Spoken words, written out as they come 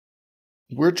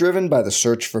We're driven by the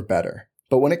search for better.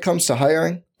 But when it comes to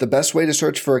hiring, the best way to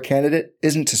search for a candidate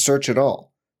isn't to search at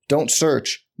all. Don't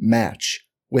search, match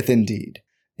with Indeed.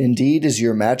 Indeed is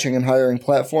your matching and hiring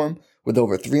platform with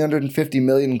over 350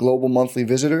 million global monthly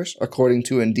visitors, according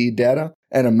to Indeed data,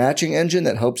 and a matching engine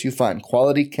that helps you find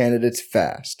quality candidates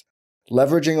fast.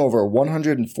 Leveraging over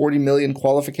 140 million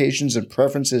qualifications and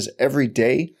preferences every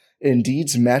day,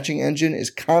 Indeed's matching engine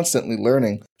is constantly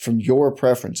learning from your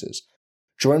preferences.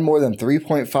 Join more than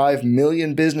 3.5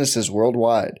 million businesses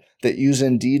worldwide that use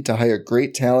Indeed to hire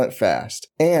great talent fast.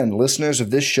 And listeners of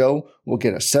this show will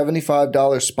get a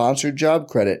 $75 sponsored job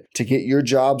credit to get your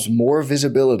jobs more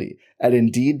visibility at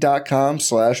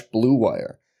Indeed.com/Blue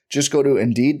Wire. Just go to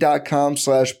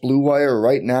Indeed.com/Blue Wire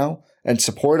right now and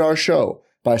support our show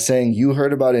by saying you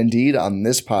heard about Indeed on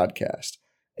this podcast.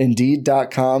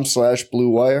 Indeed.com/Blue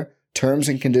Wire. Terms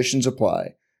and conditions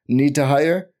apply. Need to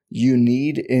hire? You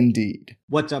need Indeed.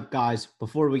 What's up, guys?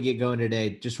 Before we get going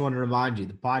today, just want to remind you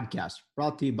the podcast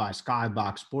brought to you by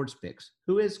Skybox Sports Picks.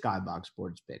 Who is Skybox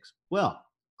Sports Picks? Well,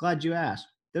 glad you asked.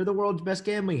 They're the world's best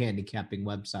gambling handicapping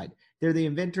website. They're the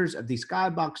inventors of the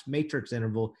Skybox Matrix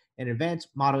Interval, an advanced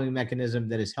modeling mechanism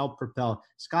that has helped propel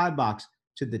Skybox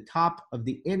to the top of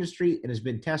the industry and has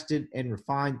been tested and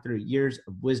refined through years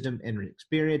of wisdom and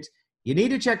experience. You need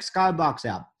to check Skybox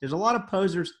out. There's a lot of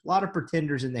posers, a lot of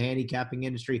pretenders in the handicapping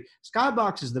industry.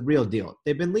 Skybox is the real deal.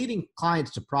 They've been leading clients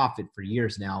to profit for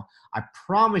years now. I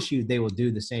promise you they will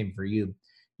do the same for you.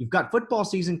 You've got football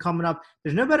season coming up.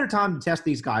 There's no better time to test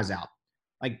these guys out.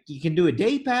 Like, you can do a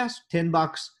day pass,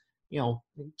 $10,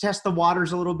 test the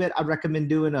waters a little bit. I recommend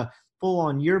doing a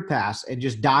full-on year pass and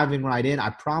just diving right in. I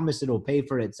promise it'll pay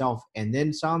for itself and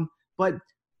then some. But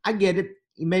I get it.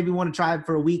 You maybe want to try it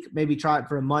for a week, maybe try it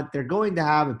for a month. They're going to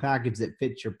have a package that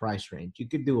fits your price range. You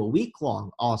could do a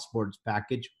week-long all-sports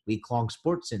package, week-long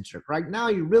sports-centric. Right now,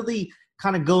 you're really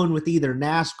kind of going with either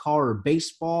NASCAR or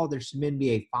baseball. There's some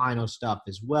NBA final stuff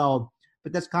as well,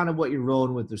 but that's kind of what you're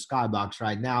rolling with Skybox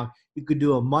right now. You could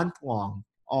do a month-long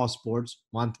all-sports,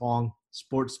 month-long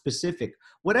sports-specific.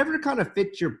 Whatever kind of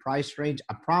fits your price range,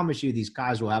 I promise you these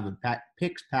guys will have a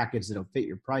picks package that will fit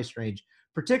your price range.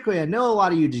 Particularly, I know a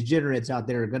lot of you degenerates out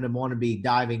there are going to want to be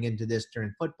diving into this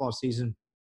during football season.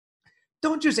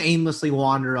 Don't just aimlessly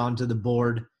wander onto the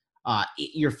board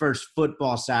your first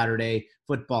football Saturday,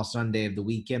 football Sunday of the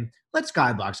weekend. Let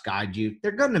Skybox guide you.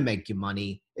 They're going to make you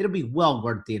money. It'll be well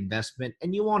worth the investment,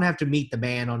 and you won't have to meet the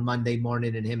man on Monday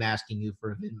morning and him asking you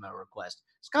for a Venmo request.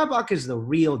 Skybox is the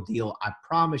real deal. I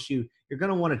promise you, you're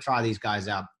going to want to try these guys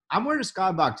out. I'm wearing a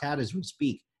Skybox hat as we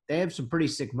speak. They have some pretty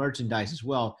sick merchandise as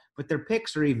well, but their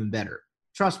picks are even better.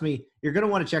 Trust me, you're going to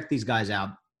want to check these guys out.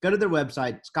 Go to their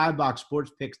website,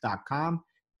 skyboxsportspicks.com,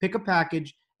 pick a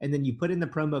package, and then you put in the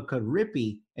promo code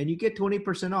RIPPY, and you get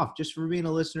 20% off just for being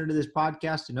a listener to this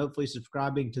podcast and hopefully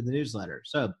subscribing to the newsletter.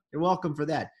 So you're welcome for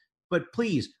that. But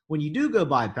please, when you do go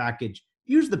buy a package,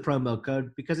 use the promo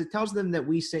code because it tells them that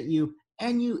we sent you,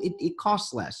 and it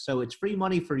costs less. So it's free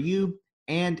money for you,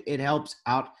 and it helps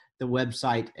out the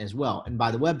website as well. And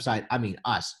by the website, I mean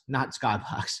us, not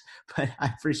Skybox. But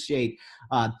I appreciate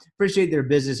their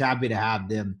business. Happy to have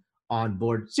them on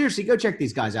board. Seriously, go check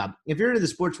these guys out. If you're into the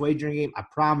sports wagering game, I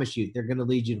promise you they're going to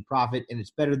lead you to profit, and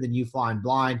it's better than you flying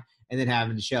blind and then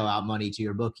having to shell out money to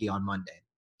your bookie on Monday.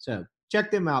 So check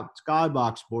them out,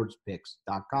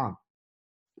 skyboxsportspicks.com.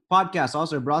 Podcast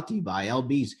also brought to you by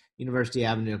LB's, University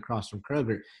Avenue across from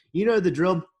Kroger. You know the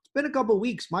drill. It's been a couple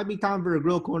weeks. Might be time for a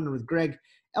grill corner with Greg.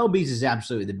 LB's is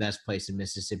absolutely the best place in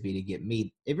Mississippi to get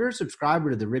meat. If you're a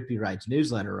subscriber to the Rippy Writes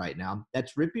newsletter right now,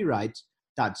 that's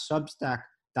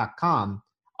rippywrites.substack.com.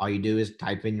 All you do is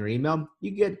type in your email.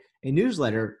 You get a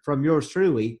newsletter from yours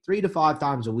truly 3 to 5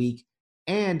 times a week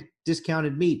and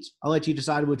discounted meats. I'll let you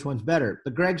decide which one's better.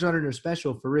 But Greg's running a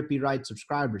special for Rippy Writes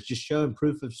subscribers. Just show him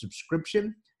proof of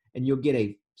subscription, and you'll get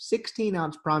a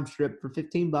 16-ounce prime strip for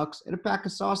 $15 and a pack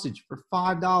of sausage for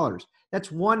 $5.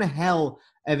 That's one hell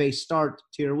of a start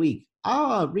to your week.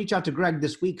 I'll reach out to Greg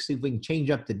this week, see if we can change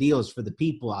up the deals for the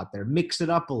people out there. Mix it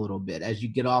up a little bit as you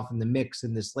get off in the mix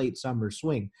in this late summer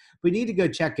swing. We need to go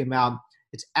check him out.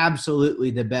 It's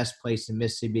absolutely the best place in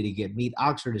Mississippi to get meat.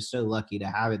 Oxford is so lucky to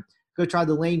have it. Go try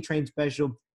the Lane Train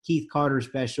special, Keith Carter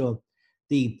special,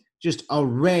 the just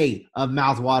array of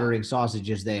mouth-watering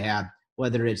sausages they have,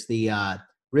 whether it's the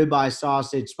ribeye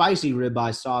sausage, spicy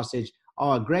ribeye sausage.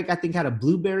 Oh, Greg, I think, had a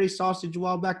blueberry sausage a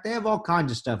while back. They have all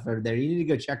kinds of stuff over there. You need to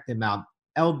go check them out.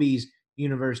 LB's,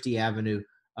 University Avenue,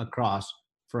 across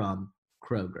from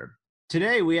Kroger.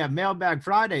 Today, we have Mailbag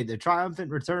Friday, the triumphant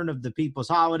return of the People's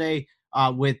Holiday.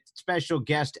 with special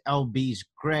guest LB's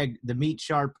Greg, the Meat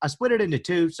Sharp. I split it into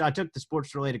two, so I took the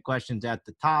sports-related questions at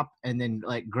the top and then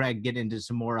let Greg get into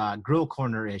some more grill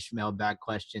corner-ish mailbag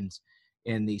questions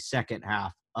in the second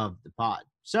half of the pod.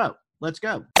 So let's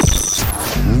go.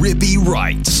 Rippy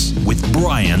Writes with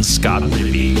Brian Scott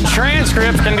Rippey.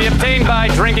 Transcripts can be obtained by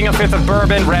drinking a fifth of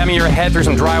bourbon, ramming your head through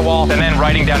some drywall, and then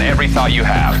writing down every thought you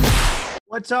have.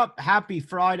 What's up? Happy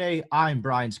Friday. I'm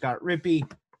Brian Scott Rippey.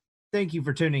 Thank you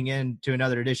for tuning in to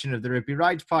another edition of the Rippy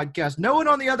Writes podcast. No one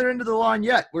on the other end of the line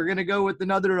yet. We're going to go with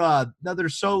another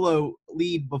solo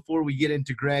lead before we get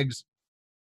into Greg's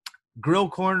Grill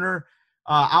Corner.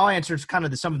 I'll answer kind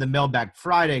of some of the Mailbag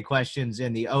Friday questions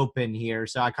in the open here.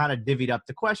 So I kind of divvied up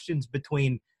the questions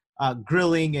between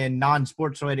grilling and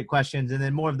non-sports related questions, and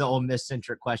then more of the Ole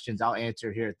Miss-centric questions I'll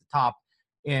answer here at the top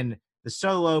in the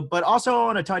solo. But also I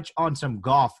want to touch on some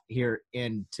golf here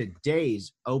in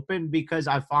today's Open, because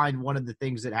I find one of the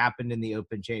things that happened in the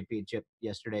Open Championship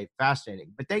yesterday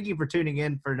fascinating. But thank you for tuning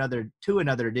in for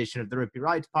another edition of the Rippy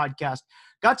Writes podcast.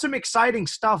 Got some exciting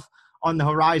stuff on the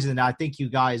horizon I think you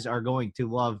guys are going to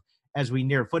love as we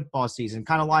near football season,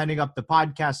 kind of lining up the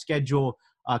podcast schedule,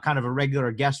 kind of a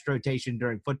regular guest rotation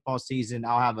during football season.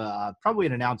 I'll have probably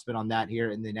an announcement on that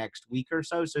here in the next week or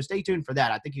so. So stay tuned for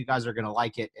that. I think you guys are going to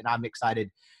like it, and I'm excited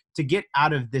to get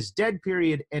out of this dead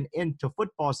period and into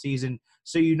football season,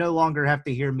 so you no longer have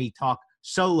to hear me talk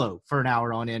solo for an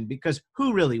hour on end, because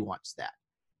who really wants that?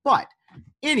 But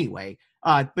anyway,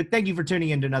 but thank you for tuning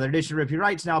in to another edition of Rippy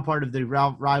Writes, now part of the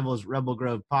Rivals Rebel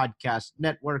Grove Podcast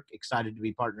Network. Excited to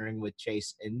be partnering with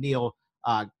Chase and Neil,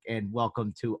 and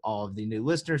welcome to all of the new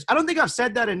listeners. I don't think I've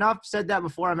said that enough, said that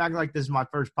before. I'm acting like this is my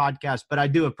first podcast, but I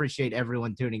do appreciate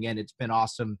everyone tuning in. It's been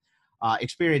awesome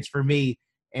experience for me,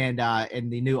 and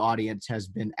the new audience has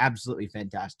been absolutely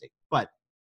fantastic. But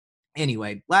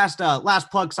anyway, last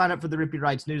plug, sign up for the Rippy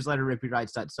Writes newsletter,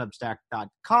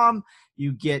 rippywrites.substack.com.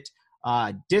 You get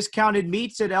discounted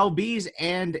meats at LB's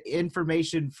and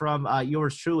information from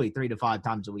yours truly 3 to 5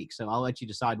 times a week. So I'll let you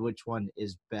decide which one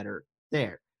is better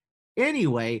there.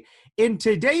 Anyway, in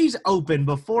today's Open,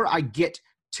 before I get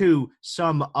to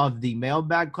some of the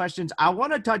mailbag questions, I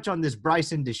want to touch on this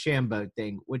Bryson DeChambeau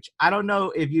thing, which I don't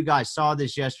know if you guys saw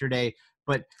this yesterday,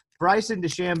 but Bryson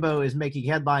DeChambeau is making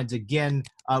headlines again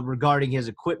regarding his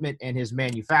equipment and his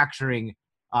manufacturing.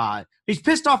 He's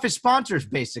pissed off his sponsors,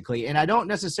 basically, and I don't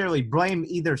necessarily blame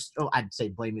either. I'd say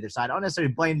blame either side. I don't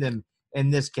necessarily blame them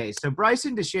in this case. So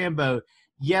Bryson DeChambeau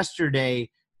yesterday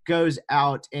goes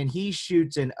out and he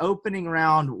shoots an opening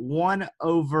round 1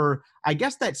 over, I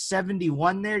guess that's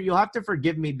 71 there. You'll have to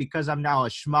forgive me because I'm now a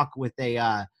schmuck with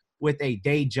a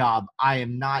day job. I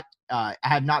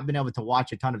have not been able to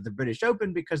watch a ton of the British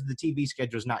Open because the TV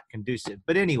schedule is not conducive.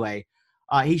 But anyway,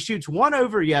 he shoots 1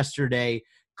 over yesterday.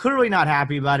 Clearly not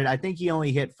happy about it. I think he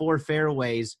only hit 4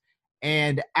 fairways.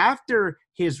 And after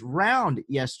his round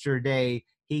yesterday,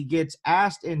 he gets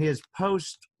asked in his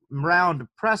post-round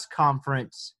press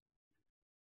conference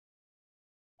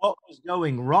what was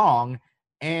going wrong.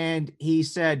 And he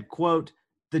said, quote,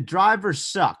 "The driver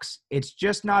sucks. It's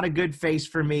just not a good face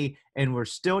for me, and we're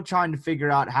still trying to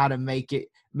figure out how to make it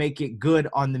good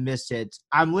on the mishits.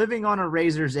 I'm living on a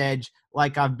razor's edge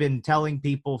like I've been telling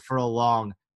people for a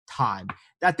long time."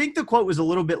 I think the quote was a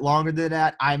little bit longer than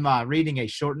that. I'm reading a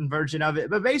shortened version of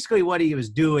it. But basically what he was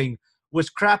doing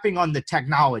was crapping on the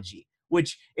technology,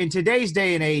 which in today's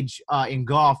day and age in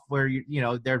golf, where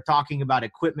they're talking about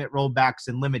equipment rollbacks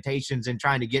and limitations and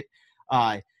trying to get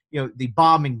the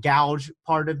bomb and gouge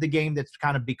part of the game that's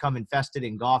kind of become infested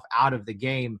in golf out of the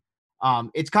game.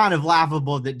 It's kind of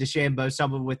laughable that DeChambeau,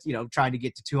 someone with trying to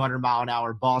get to 200 mile an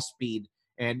hour ball speed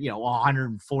and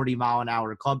 140 mile an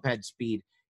hour club head speed,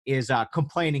 is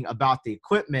complaining about the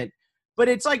equipment. But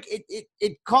it's like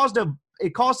it caused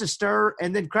a stir,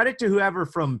 and then credit to whoever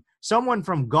someone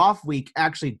from Golf Week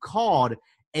actually called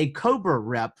a Cobra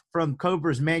rep from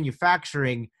Cobra's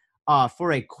manufacturing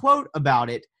for a quote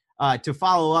about it to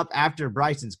follow up after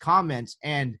Bryson's comments.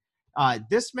 And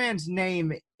this man's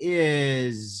name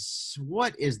is,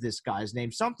 what is this guy's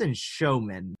name? Something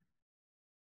Showman.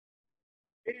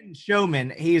 Ben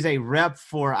Showman. He's a rep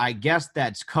for, I guess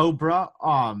that's Cobra.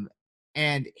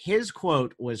 And his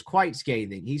quote was quite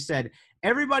scathing. He said,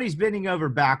 "Everybody's bending over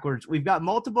backwards. We've got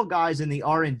multiple guys in the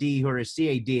R&D who are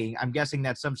CADing. I'm guessing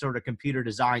that's some sort of computer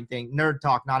design thing. Nerd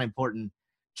talk, not important.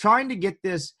 Trying to get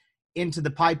this into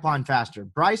the pipeline faster.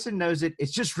 Bryson knows it.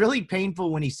 It's just really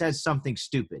painful when he says something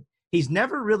stupid. He's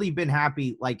never really been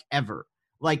happy, like ever.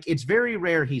 Like, it's very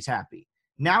rare he's happy.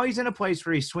 Now he's in a place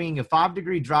where he's swinging a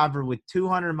 5-degree driver with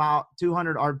 200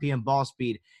 RPM ball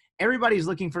speed. Everybody's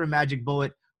looking for a magic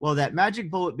bullet. Well, that magic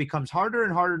bullet becomes harder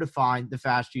and harder to find the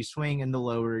faster you swing and the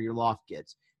lower your loft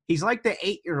gets. He's like the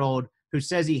 8-year-old who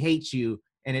says he hates you,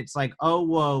 and it's like, oh,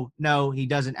 whoa, no, he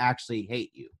doesn't actually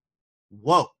hate you.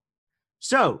 Whoa.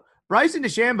 So Bryson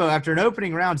DeChambeau, after an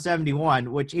opening round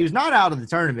 71, which he was not out of the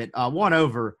tournament, won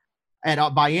over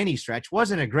by any stretch,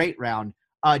 wasn't a great round,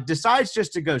 decides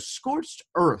just to go scorched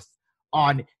earth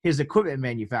on his equipment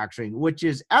manufacturing, which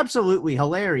is absolutely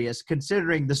hilarious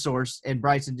considering the source and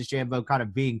Bryson DeChambeau kind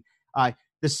of being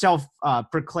the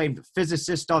self-proclaimed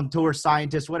physicist on tour,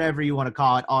 scientist, whatever you want to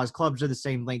call it. All his clubs are the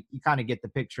same length. You kind of get the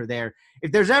picture there.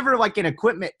 If there's ever like an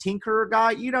equipment tinkerer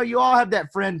guy, you know, you all have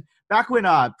that friend back when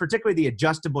particularly the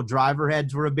adjustable driver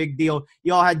heads were a big deal.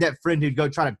 You all had that friend who'd go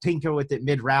try to tinker with it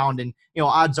mid-round, and, you know,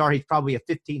 odds are he's probably a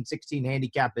 15, 16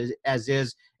 handicap as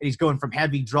is, and he's going from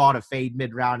heavy draw to fade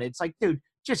mid-round. It's like, dude,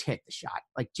 just hit the shot.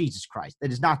 Like, Jesus Christ,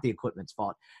 that is not the equipment's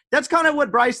fault. That's kind of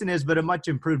what Bryson is, but a much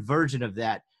improved version of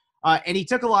that. And he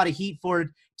took a lot of heat for it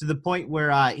to the point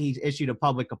where he issued a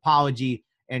public apology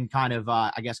and kind of,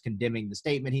 I guess, condemning the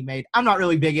statement he made. I'm not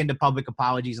really big into public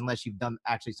apologies unless you've done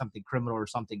actually something criminal or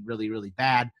something really, really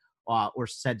bad, or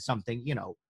said something, you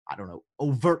know, I don't know,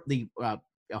 overtly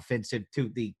offensive to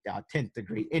the 10th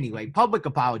degree. Anyway, public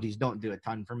apologies don't do a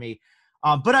ton for me.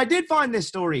 But I did find this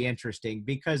story interesting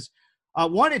because,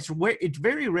 one, it's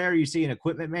very rare you see an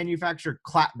equipment manufacturer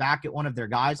clap back at one of their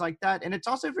guys like that. And it's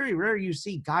also very rare you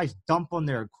see guys dump on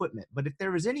their equipment. But if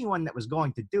there was anyone that was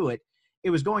going to do it, it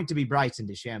was going to be Bryson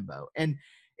DeChambeau. And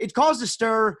it caused a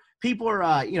stir. People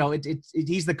are, you know,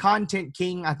 he's the content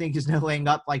king, I think, as No Laying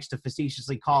Up likes to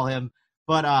facetiously call him.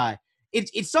 But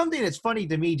it's something that's funny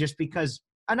to me just because,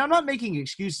 and I'm not making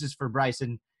excuses for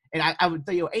Bryson. And I would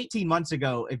tell you, 18 months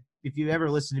ago, if you ever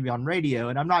listened to me on radio,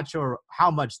 and I'm not sure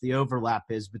how much the overlap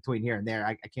is between here and there,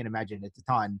 I can't imagine it's a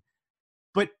ton.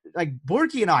 But like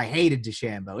Borky and I hated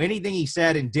DeChambeau. Anything he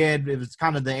said and did, it was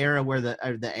kind of the era where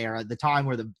the time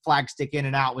where the flag stick in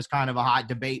and out was kind of a hot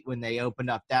debate when they opened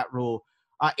up that rule.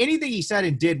 Anything he said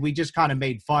and did, we just kind of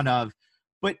made fun of.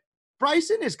 But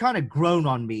Bryson has kind of grown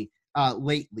on me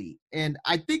lately. And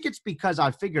I think it's because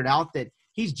I figured out that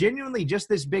he's genuinely just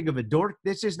this big of a dork.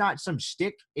 This is not some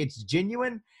shtick. It's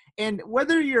genuine. And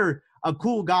whether you're a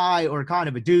cool guy or kind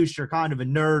of a douche or kind of a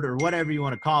nerd or whatever you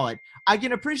want to call it, I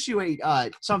can appreciate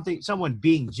someone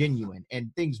being genuine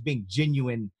and things being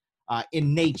genuine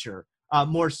in nature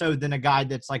more so than a guy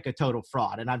that's like a total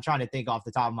fraud. And I'm trying to think off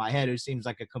the top of my head who seems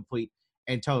like a complete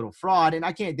and total fraud. And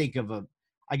I can't think of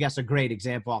a great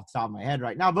example off the top of my head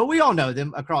right now, but we all know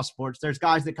them across sports. There's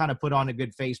guys that kind of put on a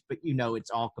good face, but you know, it's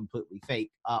all completely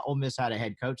fake. Ole Miss had a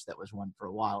head coach that was one for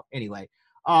a while. Anyway,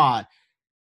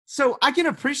 so I can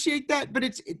appreciate that, but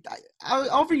I'll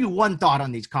offer you one thought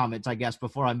on these comments, I guess,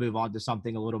 before I move on to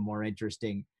something a little more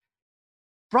interesting.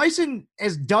 Bryson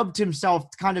has dubbed himself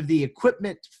kind of the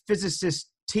equipment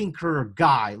physicist tinkerer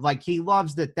guy. Like he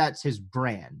loves that's his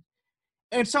brand.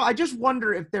 And so I just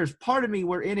wonder if there's part of me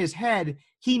where in his head,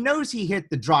 he knows he hit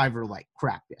the driver like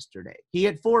crap yesterday. He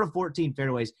hit 4 of 14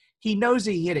 fairways. He knows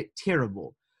he hit it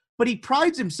terrible, but he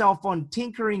prides himself on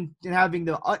tinkering and having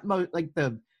the utmost, like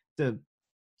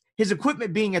his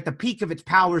equipment being at the peak of its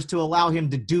powers to allow him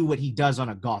to do what he does on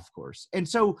a golf course. And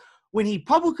so when he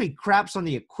publicly craps on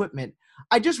the equipment,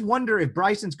 I just wonder if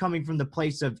Bryson's coming from the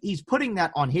place of he's putting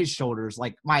that on his shoulders.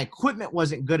 Like my equipment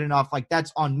wasn't good enough. Like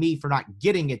that's on me for not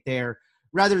getting it there,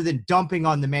 rather than dumping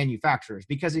on the manufacturers,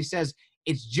 because he says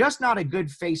it's just not a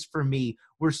good face for me.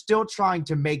 We're still trying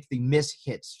to make the miss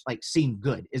hits like seem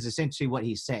good is essentially what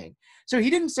he's saying. So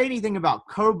he didn't say anything about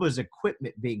Cobra's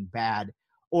equipment being bad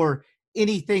or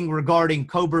anything regarding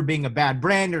Cobra being a bad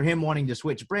brand or him wanting to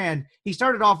switch brand. He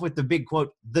started off with the big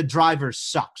quote, "The driver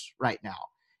sucks right now."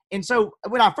 And so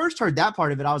when I first heard that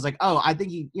part of it, I was like, oh, I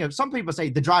think some people say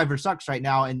the driver sucks right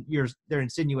now. And they're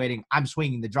insinuating I'm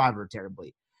swinging the driver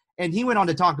terribly. And he went on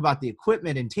to talk about the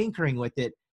equipment and tinkering with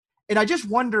it. And I just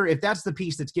wonder if that's the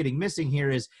piece that's getting missing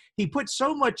here is he put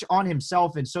so much on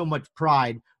himself and so much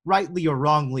pride, rightly or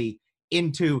wrongly,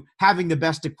 into having the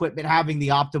best equipment, having the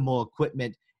optimal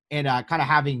equipment, and kind of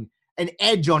having an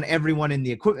edge on everyone in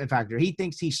the equipment factor. He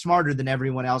thinks he's smarter than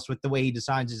everyone else with the way he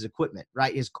designs his equipment,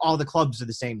 right? All the clubs are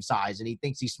the same size, and he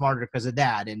thinks he's smarter because of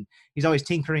that. And he's always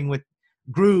tinkering with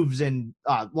grooves and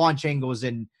launch angles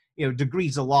and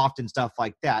degrees aloft and stuff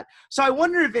like that. So I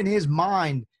wonder if in his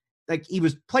mind, like he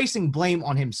was placing blame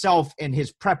on himself and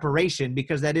his preparation,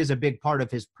 because that is a big part of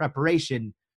his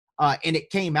preparation. And it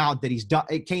came out that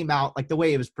it came out like the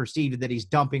way it was perceived that he's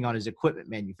dumping on his equipment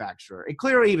manufacturer. And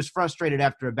clearly he was frustrated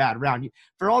after a bad round.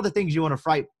 For all the things you want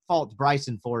to fault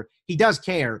Bryson for, he does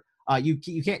care you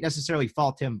can't necessarily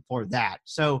fault him for that.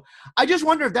 So I just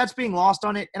wonder if that's being lost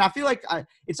on it. And I feel like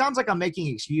it sounds like I'm making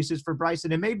excuses for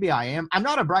Bryson, and maybe I am. I'm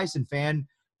not a Bryson fan,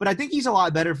 but I think he's a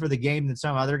lot better for the game than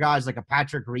some other guys like a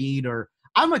Patrick Reed, or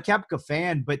I'm a Koepka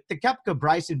fan, but the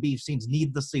Koepka-Bryson beef seems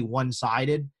needlessly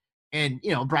one-sided. And,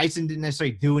 Bryson didn't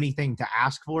necessarily do anything to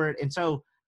ask for it. And so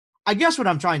I guess what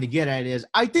I'm trying to get at is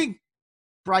I think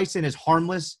Bryson is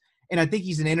harmless, and I think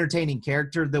he's an entertaining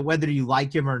character that whether you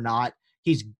like him or not,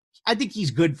 I think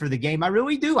he's good for the game. I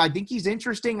really do. I think he's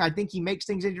interesting. I think he makes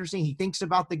things interesting. He thinks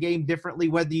about the game differently,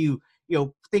 whether you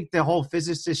think the whole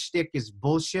physicist shtick is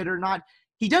bullshit or not.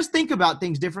 He does think about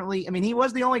things differently. I mean, he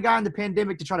was the only guy in the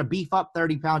pandemic to try to beef up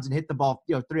 30 pounds and hit the ball,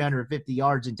 350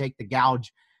 yards and take the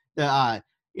gouge, the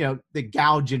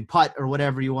gouge and putt or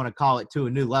whatever you want to call it to a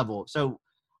new level. So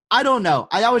I don't know.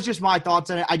 That was just my thoughts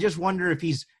on it. I just wonder if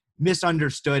he's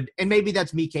misunderstood, and maybe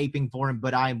that's me caping for him,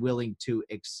 but I am willing to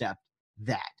accept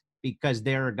that because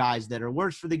there are guys that are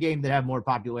worse for the game that have more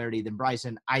popularity than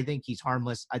Bryson. I think he's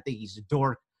harmless. I think he's a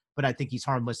dork, but I think he's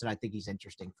harmless, and I think he's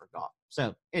interesting for golf.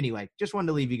 So anyway, just wanted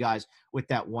to leave you guys with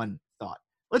that one thought.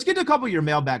 Let's get to a couple of your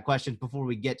mailbag questions before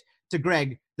we get to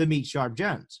Greg, the Meat Sharp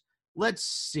Jones. Let's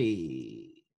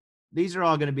see. These are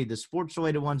all going to be the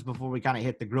sports-related ones before we kind of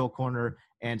hit the grill corner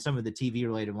and some of the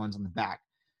TV-related ones on the back.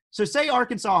 So say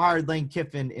Arkansas hired Lane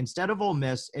Kiffin instead of Ole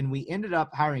Miss, and we ended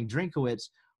up hiring Drinkwitz.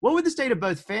 What would the state of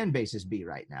both fan bases be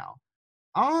right now?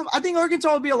 I think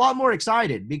Arkansas would be a lot more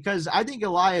excited because I think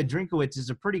Elijah Drinkwitz is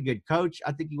a pretty good coach.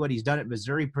 I think what he's done at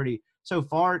Missouri so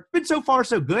far, it's been so far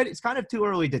so good. It's kind of too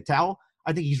early to tell.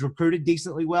 I think he's recruited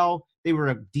decently well. They were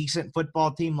a decent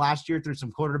football team last year through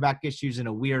some quarterback issues and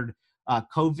a weird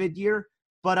COVID year.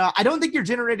 But I don't think you're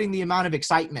generating the amount of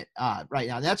excitement right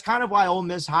now. That's kind of why Ole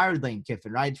Miss hired Lane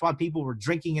Kiffin, right? It's why people were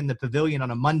drinking in the pavilion on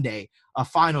a Monday,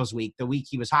 finals week, the week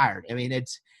he was hired. I mean,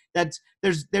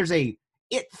 there's a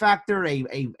it factor,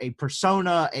 a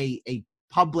persona, a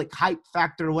public hype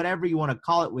factor, whatever you want to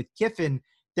call it with Kiffin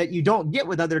that you don't get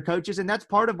with other coaches, and that's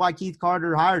part of why Keith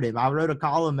Carter hired him. I wrote a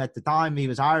column at the time he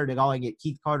was hired calling it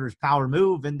Keith Carter's power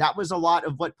move, and that was a lot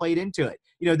of what played into it.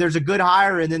 There's a good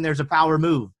hire, and then there's a power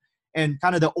move. And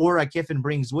kind of the aura Kiffin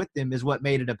brings with him is what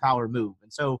made it a power move.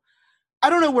 And so I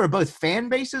don't know where both fan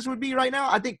bases would be right now.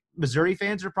 I think Missouri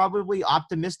fans are probably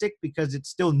optimistic because it's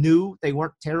still new. They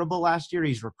weren't terrible last year.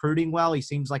 He's recruiting well. He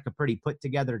seems like a pretty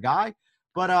put-together guy.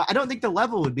 But I don't think the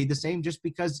level would be the same just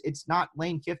because it's not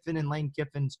Lane Kiffin and Lane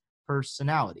Kiffin's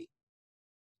personality.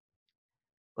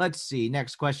 Let's see.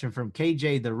 Next question from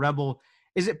KJ the Rebel.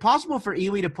 Is it possible for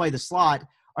Ely to play the slot?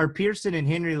 Are Pearson and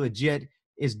Henry legit?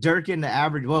 Is Durkin the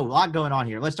average? Whoa, a lot going on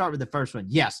here. Let's start with the first one.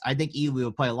 Yes, I think Ely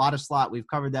will play a lot of slot. We've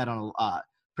covered that on a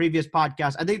previous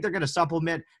podcast. I think they're going to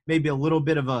supplement maybe a little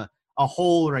bit of a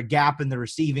hole or a gap in the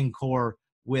receiving core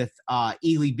with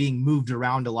Ely being moved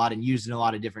around a lot and used in a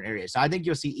lot of different areas. So I think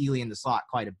you'll see Ely in the slot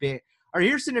quite a bit. Are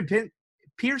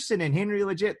Pearson and Henry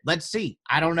legit? Let's see.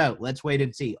 I don't know. Let's wait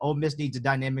and see. Ole Miss needs a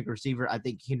dynamic receiver. I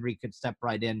think Henry could step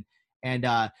right in and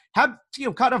have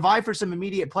kind of vie for some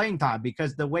immediate playing time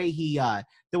because the way he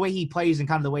plays and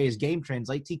kind of the way his game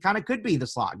translates, he kind of could be the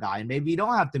slot guy, and maybe you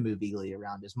don't have to move Ely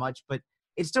around as much. But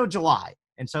it's still July,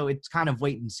 and so it's kind of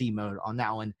wait and see mode on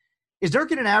that one. Is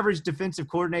Durkin an average defensive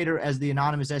coordinator, as the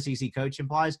anonymous SEC coach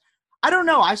implies? I don't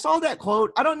know. I saw that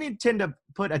quote. I don't tend to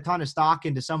put a ton of stock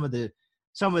into some of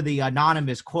the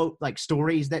anonymous quote like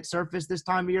stories that surface this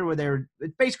time of year, where they're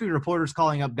basically reporters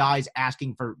calling up guys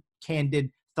asking for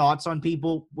candid thoughts on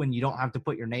people when you don't have to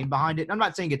put your name behind it. And I'm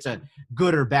not saying it's a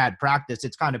good or bad practice.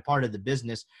 It's kind of part of the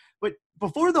business. But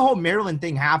before the whole Maryland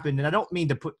thing happened, and I don't mean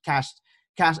to put cast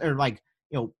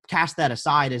that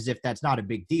aside as if that's not a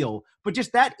big deal, but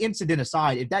just that incident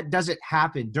aside, if that doesn't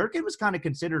happen, Durkin was kind of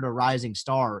considered a rising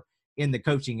star in the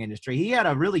coaching industry. He had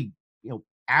a really,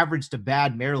 average to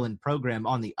bad Maryland program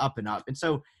on the up and up. And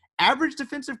so average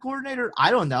defensive coordinator,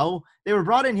 I don't know. They were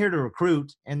brought in here to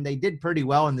recruit, and they did pretty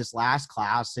well in this last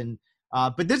class. And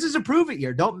but this is a prove-it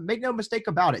year. Don't make no mistake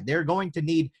about it. They're going to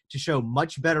need to show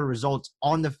much better results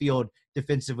on the field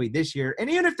defensively this year. And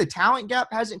even if the talent gap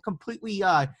hasn't completely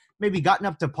maybe gotten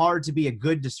up to par to be a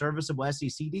good to serviceable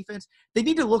SEC defense, they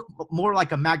need to look more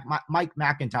like a Mike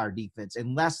McIntyre defense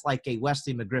and less like a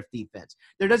Wesley McGriff defense.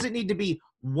 There doesn't need to be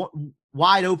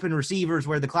wide open receivers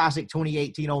where the classic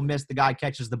 2018 Ole Miss, the guy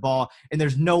catches the ball and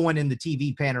there's no one in the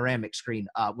TV panoramic screen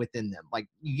within them. Like,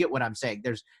 you get what I'm saying.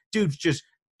 There's dudes just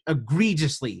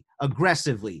egregiously,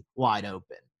 aggressively wide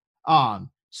open.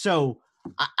 So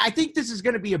I think this is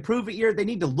going to be a prove-it year. They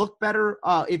need to look better.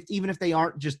 Even if they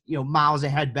aren't just miles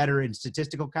ahead better in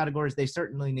statistical categories, they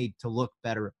certainly need to look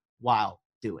better while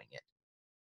doing it.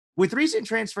 With recent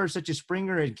transfers such as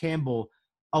Springer and Campbell,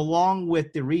 along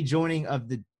with the rejoining of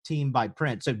the team by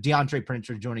Prince. So DeAndre Prince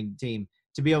rejoining the team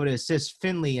to be able to assist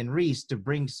Finley and Reese to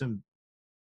bring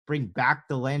back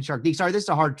the Landshark D. Sorry, this is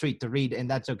a hard tweet to read, and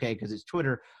that's okay because it's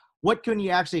Twitter. What can you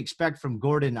actually expect from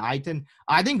Gordon and Ayton?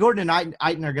 I think Gordon and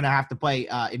Ayton are going to have to play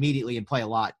immediately and play a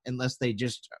lot unless they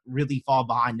just really fall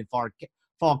behind and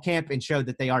fall camp and show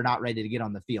that they are not ready to get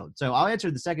on the field. So I'll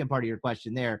answer the second part of your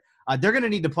question there. They're going to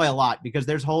need to play a lot because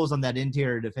there's holes on that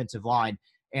interior defensive line,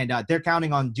 and they're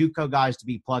counting on JUCO guys to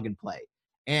be plug and play.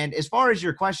 And as far as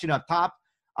your question up top,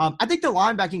 I think the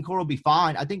linebacking core will be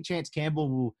fine. I think Chance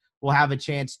Campbell will have a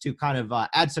chance to kind of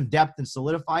add some depth and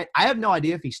solidify it. I have no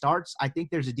idea if he starts. I think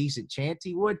there's a decent chance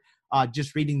he would,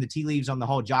 just reading the tea leaves on the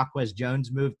whole Jacquez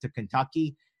Jones move to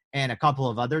Kentucky and a couple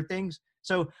of other things.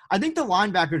 So I think the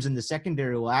linebackers in the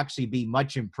secondary will actually be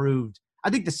much improved. I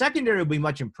think the secondary will be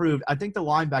much improved. I think the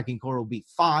linebacking core will be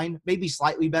fine, maybe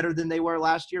slightly better than they were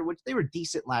last year, which they were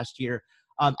decent last year.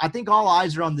 I think all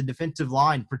eyes are on the defensive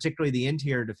line, particularly the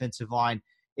interior defensive line.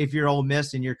 If you're Ole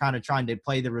Miss and you're kind of trying to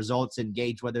play the results and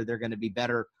gauge whether they're going to be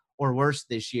better or worse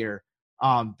this year,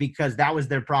 because that was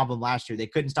their problem last year. They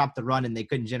couldn't stop the run and they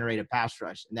couldn't generate a pass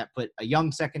rush. And that put a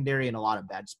young secondary in a lot of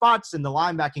bad spots. And the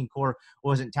linebacking core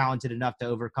wasn't talented enough to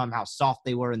overcome how soft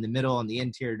they were in the middle and the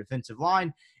interior defensive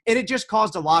line. And it just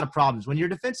caused a lot of problems. When your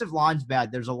defensive line's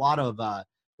bad, there's a lot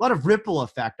of ripple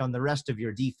effect on the rest of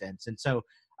your defense. And so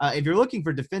if you're looking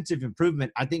for defensive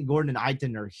improvement, I think Gordon and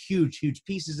Ayton are huge, huge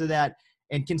pieces of that.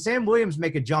 And can Sam Williams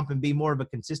make a jump and be more of a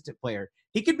consistent player?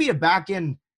 He could be a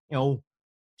back-end,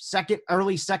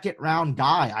 early second round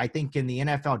guy. I think in the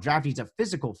NFL draft, he's a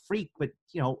physical freak, but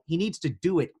he needs to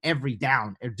do it every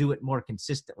down or do it more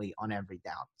consistently on every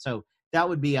down. So that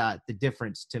would be the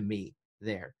difference to me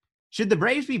there. Should the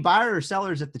Braves be buyers or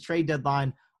sellers at the trade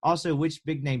deadline? Also, which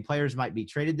big name players might be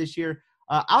traded this year?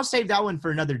 I'll save that one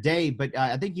for another day, but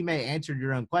I think you may have answered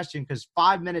your own question because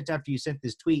 5 minutes after you sent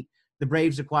this tweet, the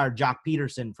Braves acquired Jock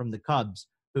Peterson from the Cubs,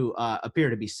 who appear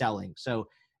to be selling. So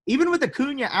even with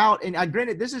Acuna out, and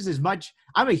granted, this is as much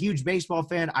 – I'm a huge baseball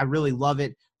fan. I really love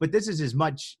it. But this is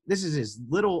as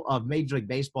little of Major League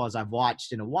Baseball as I've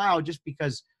watched in a while just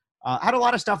because I had a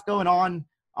lot of stuff going on,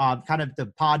 kind of the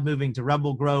pod moving to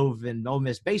Rebel Grove and Ole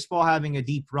Miss baseball having a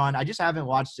deep run. I just haven't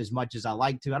watched as much as I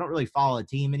like to. I don't really follow a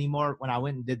team anymore. When I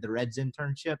went and did the Reds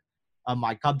internship,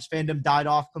 my Cubs fandom died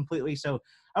off completely. So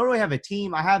I don't really have a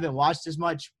team. I haven't watched as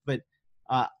much, but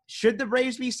should the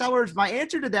Braves be sellers? My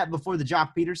answer to that before the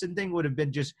Jock Peterson thing would have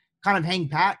been just kind of hang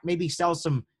pat, maybe sell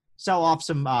off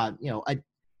some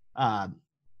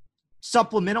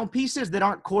supplemental pieces that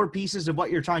aren't core pieces of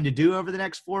what you're trying to do over the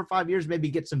next 4 or 5 years, maybe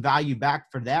get some value back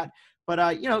for that.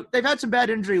 But, they've had some bad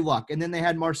injury luck. And then they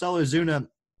had Marcell Ozuna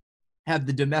have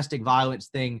the domestic violence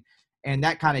thing, and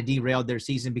that kind of derailed their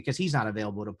season because he's not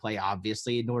available to play,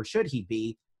 obviously, nor should he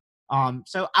be.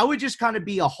 So I would just kind of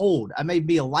be a hold. I may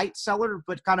be a light seller,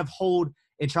 but kind of hold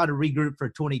and try to regroup for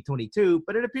 2022.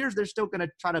 But it appears they're still going to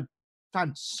try to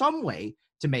find some way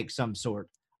to make some sort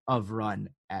of run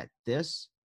at this.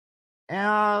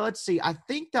 Let's see. I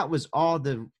think that was all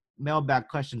the mailbag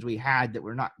questions we had that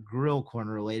were not Grill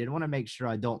Corner related. I want to make sure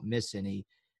I don't miss any.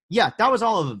 Yeah, that was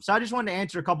all of them. So I just wanted to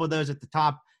answer a couple of those at the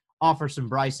top, offer some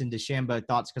Bryson DeChambeau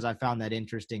thoughts because I found that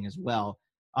interesting as well.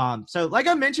 So like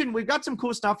I mentioned, we've got some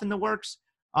cool stuff in the works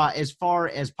as far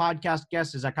as podcast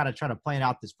guests as I kind of try to plan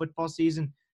out this football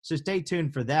season. So stay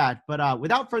tuned for that. But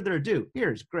without further ado,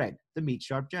 here's Greg, the Meat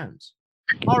Sharp Jones.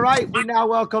 All right, we now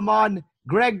welcome on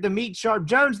Greg, the Meat Sharp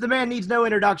Jones. The man needs no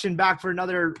introduction, back for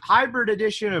another hybrid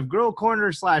edition of Grill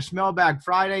Corner / Mailbag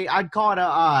Friday. I'd call it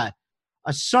a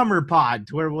summer pod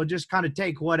where we'll just kind of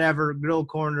take whatever Grill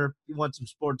Corner. If you want some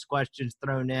sports questions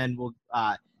thrown in, we'll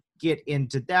get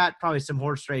into that. Probably some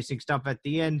horse racing stuff at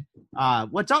the end.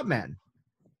 What's up, man?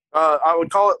 I would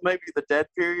call it maybe the dead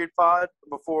period pod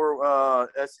before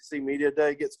SEC Media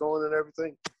Day gets going and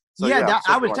everything. So,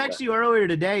 I was texting you earlier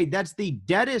today. That's the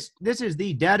deadest. This is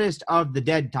the deadest of the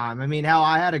dead time. I mean, how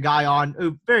I had a guy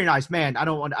on, very nice man. I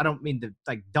don't mean to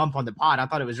like dump on the pod. I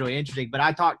thought it was really interesting, but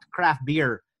I talked craft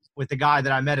beer with the guy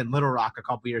that I met in Little Rock a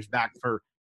couple years back for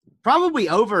probably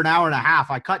over an hour and a half.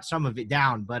 I cut some of it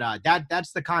down, but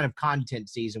that's the kind of content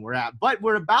season we're at. But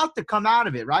we're about to come out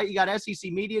of it, right? You got SEC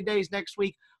Media Days next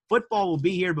week. Football will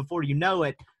be here before you know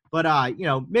it. But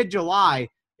mid-July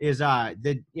is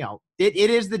it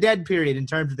is the dead period in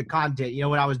terms of the content.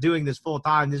 When I was doing this full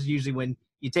time, this is usually when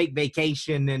you take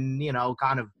vacation and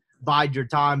kind of bide your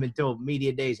time until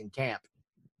media days in camp.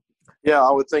 Yeah,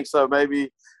 I would think so.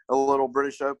 Maybe a little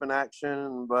British Open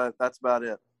action, but that's about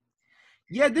it.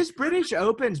 Yeah, this British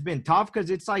Open's been tough because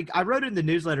it's like I wrote in the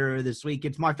newsletter this week.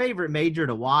 It's my favorite major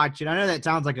to watch, and I know that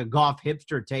sounds like a golf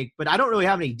hipster take, but I don't really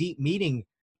have any deep meaning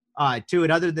to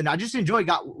it other than I just enjoy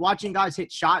watching guys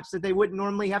hit shots that they wouldn't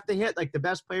normally have to hit. Like the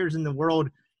best players in the world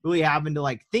really having to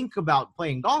like think about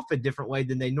playing golf a different way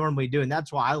than they normally do, and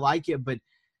that's why I like it. But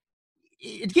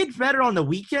it gets better on the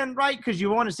weekend, right? Because you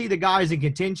want to see the guys in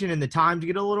contention and the times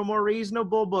get a little more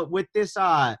reasonable. But with this,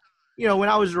 when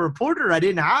I was a reporter, I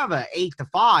didn't have a 8 to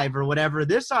 5 or whatever.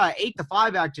 This 8 to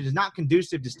 5 action is not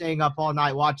conducive to staying up all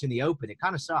night watching the Open. It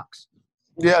kind of sucks.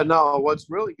 Yeah, no. What's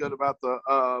really good about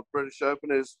the British Open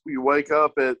is you wake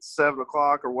up at 7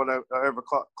 o'clock or whatever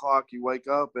clock you wake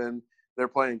up, and they're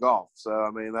playing golf. So I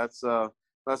mean, that's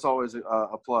always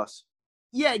a plus.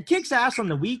 Yeah, it kicks ass on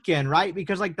the weekend, right?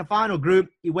 Because, like, the final group,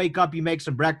 you wake up, you make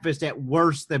some breakfast. At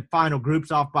worst, the final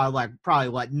group's off by, like,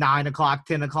 probably, 9 o'clock,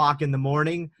 10 o'clock in the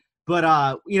morning.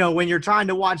 But, when you're trying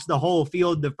to watch the whole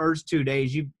field the first 2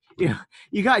 days, you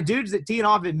got dudes that teeing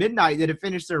off at midnight that have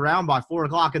finished their round by 4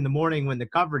 o'clock in the morning when the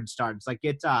coverage starts. Like,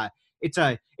 it's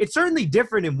certainly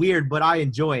different and weird, but I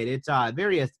enjoy it. It's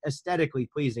very aesthetically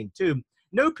pleasing, too.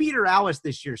 No Peter Allis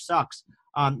this year sucks.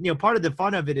 Part of the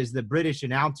fun of it is the British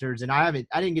announcers, and I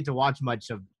didn't get to watch much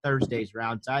of Thursday's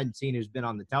round, so I hadn't seen who's been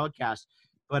on the telecast.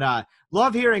 But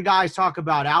love hearing guys talk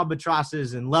about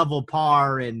albatrosses and level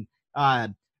par and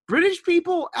British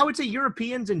people. I would say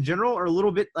Europeans in general are a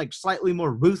little bit like slightly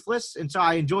more ruthless, and so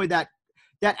I enjoy that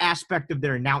aspect of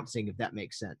their announcing, if that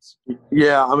makes sense.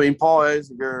 Yeah, I mean, Paul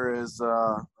Azinger is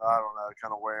I don't know,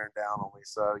 kind of wearing down on me.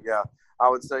 So yeah, I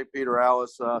would say Peter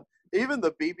Allis. Even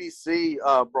the BBC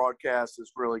broadcast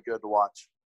is really good to watch.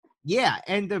 Yeah,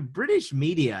 and the British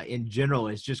media in general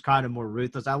is just kind of more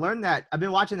ruthless. I learned that – I've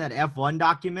been watching that F1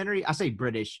 documentary. I say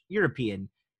British, European.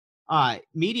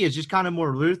 Media is just kind of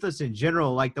more ruthless in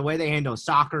general, like the way they handle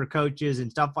soccer coaches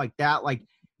and stuff like that. Like,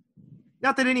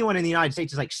 not that anyone in the United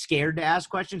States is, like, scared to ask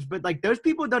questions, but, like, those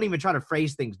people don't even try to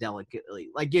phrase things delicately.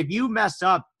 Like, if you mess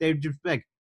up, they're just like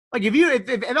if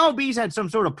LB's had some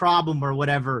sort of problem or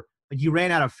whatever – like you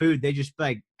ran out of food, they just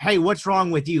like, hey, what's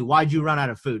wrong with you? Why'd you run out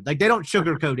of food? Like they don't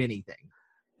sugarcoat anything.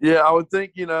 Yeah, I would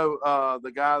think,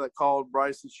 the guy that called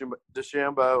Bryson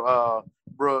DeChambeau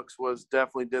Brooks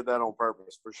definitely did that on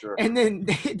purpose for sure. And then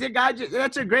the guy,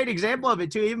 that's a great example of it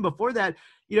too. Even before that,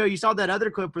 you saw that other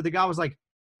clip where the guy was like,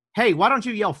 hey, why don't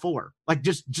you yell 4? Like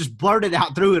just blurt it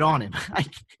out, threw it on him.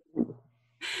 Like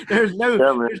there's no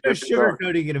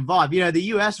sugarcoating it involved. The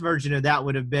U.S. version of that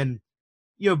would have been,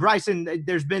 Bryson,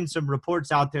 there's been some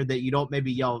reports out there that you don't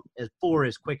maybe yell 4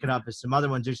 as quick enough as some other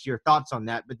ones. Just your thoughts on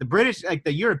that. But the British, like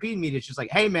the European media, is just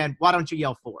like, hey, man, why don't you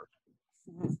yell 4?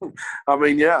 I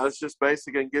mean, yeah, it's just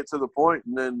basic and get to the point.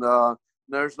 And then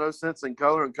there's no sense in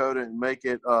color and code it and make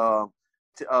it,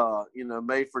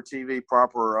 made for TV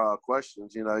proper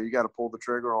questions. You got to pull the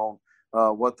trigger on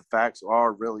what the facts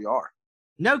really are.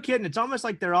 No kidding. It's almost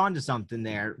like they're on to something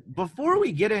there. Before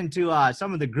we get into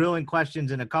some of the grilling questions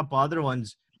and a couple other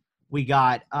ones we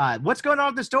got, what's going on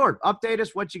at the store? Update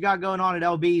us what you got going on at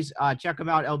LB's. Check them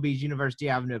out, LB's University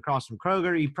Avenue across from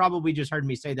Kroger. You probably just heard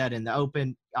me say that in the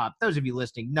open. Those of you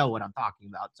listening know what I'm talking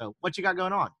about. So what you got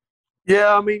going on?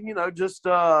 Yeah, I mean, just,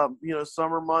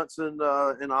 summer months in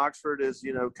Oxford is,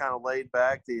 kind of laid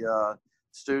back. The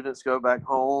students go back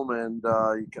home and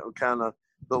you kind of,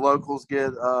 the locals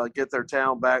get their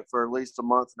town back for at least a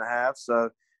month and a half.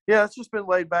 So, yeah, it's just been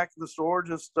laid back in the store,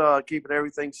 just keeping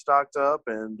everything stocked up.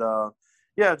 And,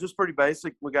 just pretty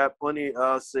basic. We got plenty.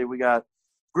 We got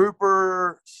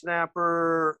grouper,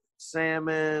 snapper,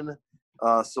 salmon,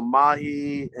 some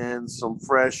mahi, and some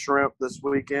fresh shrimp this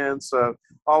weekend. So,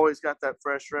 always got that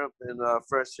fresh shrimp and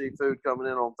fresh seafood coming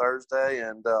in on Thursday.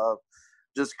 And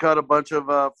just cut a bunch of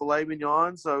filet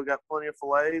mignon. So, we got plenty of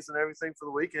fillets and everything for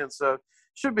the weekend. So,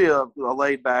 should be a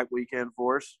laid-back weekend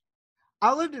for us.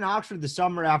 I lived in Oxford the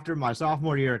summer after my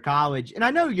sophomore year of college, and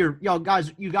I know you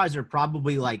guys are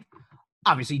probably like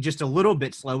obviously just a little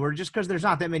bit slower, just because there's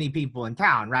not that many people in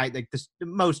town, right? Like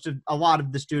a lot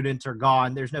of the students are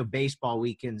gone. There's no baseball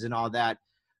weekends and all that.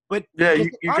 But yeah,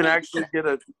 you can actually get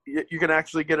a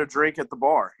drink at the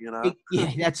bar. Yeah,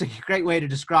 that's a great way to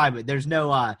describe it. There's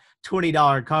no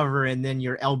 $20 cover and then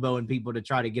you're elbowing people to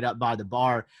try to get up by the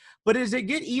bar. But does it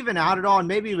get even out at all? And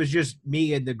maybe it was just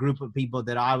me and the group of people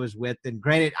that I was with. And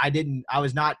granted, I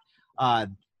was not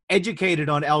educated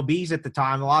on LBs at the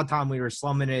time. A lot of time we were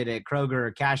slumming it at Kroger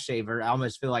or Cash Saver. I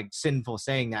almost feel like sinful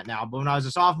saying that now. But when I was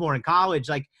a sophomore in college,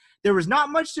 like there was not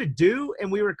much to do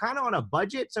and we were kind of on a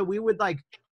budget. So we would like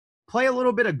play a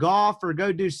little bit of golf or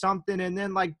go do something. And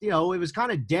then it was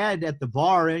kind of dead at the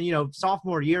bar. And,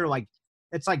 sophomore year, like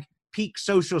it's like peak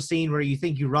social scene where you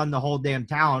think you run the whole damn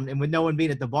town, and with no one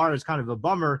being at the bar is kind of a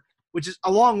bummer, which is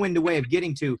a long-winded way of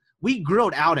getting to. We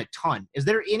grilled out a ton. Is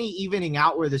there any evening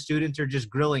out where the students are just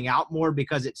grilling out more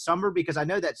because it's summer? Because I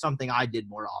know that's something I did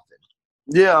more often.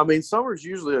 Yeah, I mean, summer's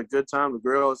usually a good time to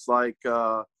grill. It's like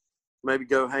maybe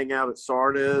go hang out at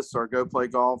Sardis or go play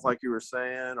golf like you were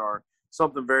saying, or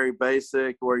something very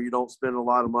basic where you don't spend a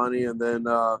lot of money, and then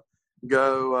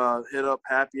go hit up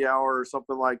happy hour or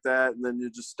something like that, and then you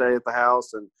just stay at the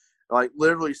house and like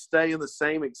literally stay in the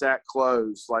same exact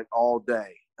clothes like all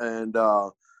day. And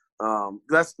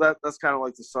that's kind of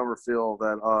like the summer feel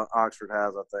that Oxford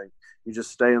has. I think you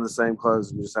just stay in the same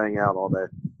clothes and just hang out all day.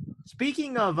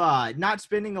 Speaking of not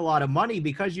spending a lot of money,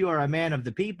 because you are a man of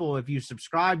the people, if you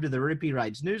subscribe to the Rippy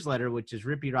Writes newsletter, which is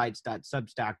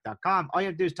rippywrites.substack.com, all you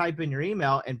have to do is type in your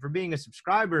email, and for being a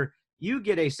subscriber, you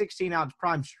get a 16-ounce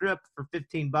prime strip for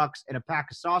 $15 and a pack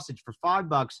of sausage for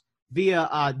 $5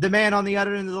 via the man on the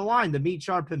other end of the line, the meat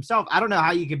sharp himself. I don't know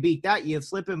how you can beat that. You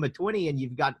slip him a 20 and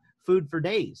you've got food for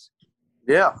days.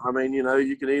 Yeah, I mean,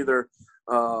 you can either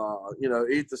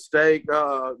eat the steak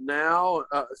now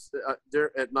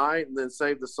at night, and then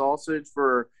save the sausage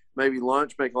for maybe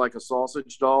lunch, make like a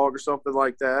sausage dog or something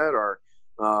like that. Or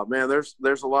man,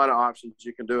 there's a lot of options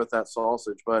you can do with that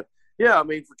sausage. But yeah, I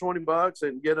mean, for $20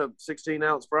 and get a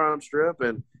 16-ounce prime strip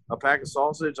and a pack of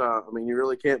sausage, I mean, you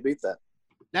really can't beat that.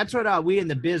 That's what we in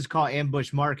the biz call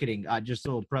ambush marketing. Just a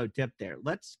little pro tip there.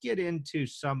 Let's get into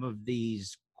some of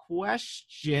these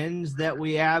questions that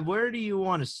we have. Where do you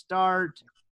want to start?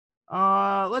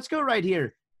 Let's go right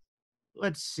here.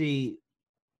 Let's see.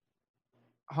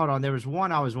 Hold on. There was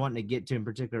one I was wanting to get to in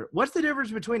particular. What's the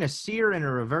difference between a sear and a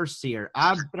reverse sear?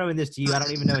 I'm throwing this to you. I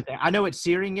don't even know what I know what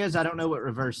searing is. I don't know what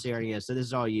reverse searing is. So this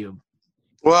is all you.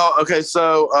 Well, okay.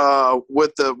 So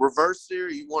with the reverse sear,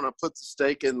 you want to put the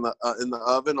steak in the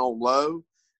oven on low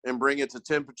and bring it to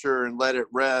temperature and let it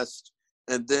rest,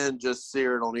 and then just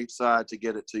sear it on each side to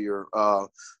get it to your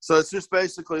so it's just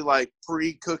basically like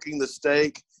pre-cooking the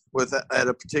steak at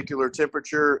a particular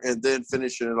temperature, and then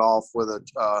finishing it off with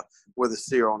a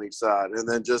sear on each side, and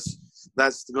then just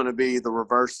that's going to be the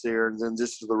reverse sear, and then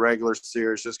just the regular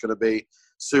sear is just going to be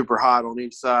super hot on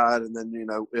each side, and then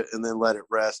and then let it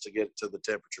rest to get it to the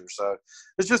temperature. So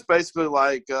it's just basically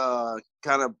like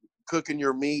kind of cooking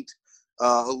your meat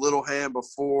a little hand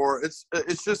before. It's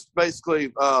just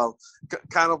basically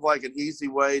kind of like an easy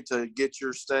way to get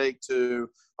your steak to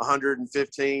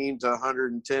 115 to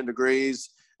 110 degrees,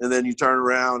 and then you turn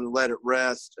around and let it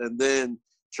rest, and then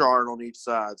char it on each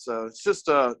side. So it's just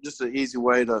an easy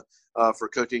way to for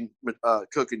cooking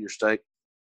your steak.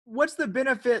 What's the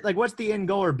benefit? Like, what's the end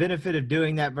goal or benefit of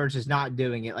doing that versus not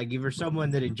doing it? Like, if you're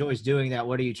someone that enjoys doing that,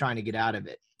 what are you trying to get out of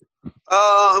it?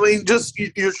 I mean, just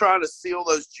you're trying to seal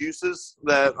those juices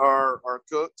that are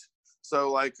cooked.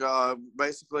 So, like,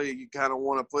 basically, you kind of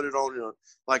want to put it on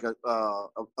like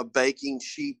a baking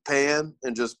sheet pan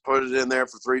and just put it in there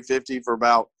for 350 for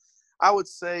about, I would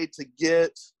say, it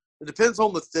depends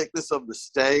on the thickness of the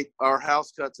steak. Our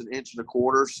house cut's 1.25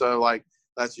 inches, so like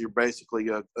that's basically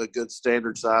a good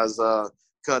standard size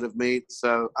cut of meat.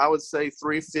 So I would say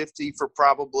 350 for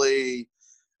probably,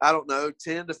 I don't know,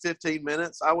 10 to 15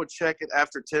 minutes. I would check it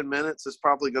after 10 minutes. It's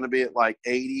probably going to be at like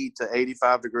 80 to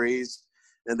 85 degrees.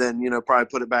 And then, probably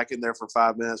put it back in there for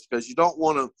 5 minutes, because you don't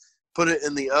want to put it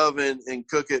in the oven and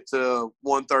cook it to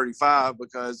 135,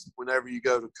 because whenever you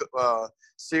go to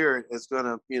sear it, it's going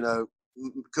to,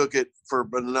 cook it for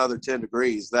another 10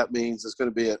 degrees. That means it's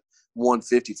going to be at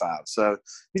 155. So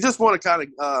you just want to kind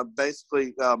of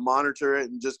basically monitor it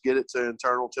and just get it to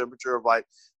internal temperature of like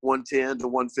 110 to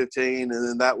 115, and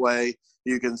then that way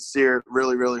you can sear it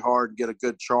really, really hard and get a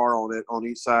good char on it on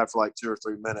each side for like 2 or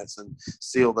 3 minutes and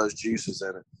seal those juices in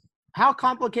it. How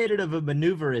complicated of a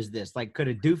maneuver is this? Like, could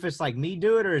a doofus like me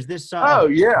do it, or is this? Oh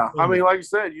yeah, I mean, like you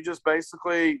said, you just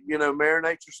basically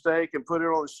marinate your steak and put it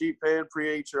on a sheet pan,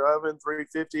 preheat your oven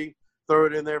 350. Throw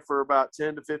it in there for about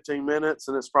 10 to 15 minutes,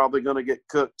 and it's probably going to get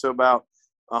cooked to about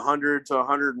 100 to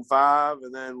 105,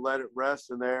 and then let it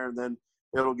rest in there, and then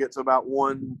it'll get to about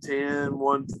 110,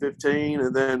 115,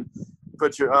 and then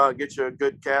get you a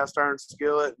good cast iron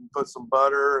skillet and put some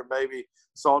butter and maybe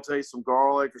saute some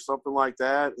garlic or something like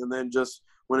that, and then just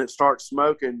when it starts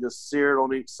smoking, just sear it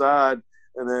on each side,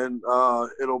 and then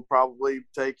it'll probably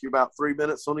take you about 3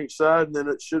 minutes on each side, and then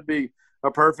it should be a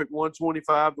perfect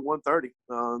 125 to 130.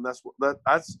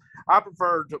 I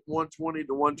prefer 120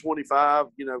 to 125,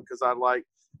 because I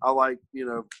like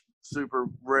super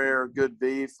rare good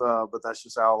beef, but that's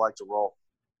just how I like to roll.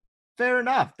 Fair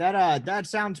enough. That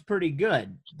sounds pretty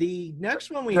good. The next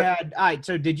one we had. All right.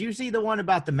 So did you see the one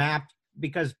about the map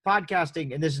because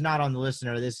podcasting, and this is not on the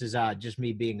listener, this is just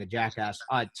me being a jackass.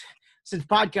 Since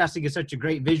podcasting is such a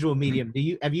great visual medium,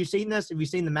 have you seen this? Have you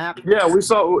seen the map? Yeah, we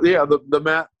saw. Yeah, the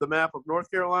map of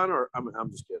North Carolina. Or I'm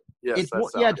just kidding. Yes,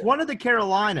 it's one of the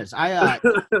Carolinas. I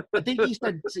think he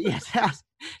said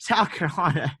South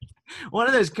Carolina. One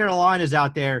of those Carolinas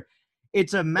out there.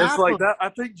 It's a map. It's like that. I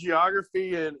think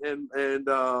geography and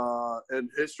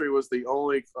history was the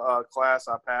only class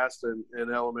I passed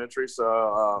in elementary.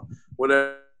 So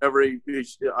whenever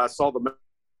I saw the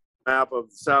map of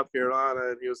South Carolina,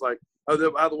 and he was like,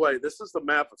 "Oh, by the way, this is the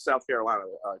map of South Carolina."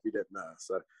 If you didn't know,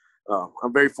 so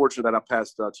I'm very fortunate that I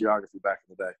passed geography back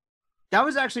in the day. That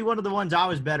was actually one of the ones I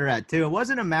was better at too. I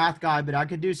wasn't a math guy, but I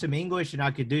could do some English and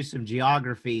I could do some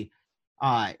geography.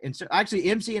 And so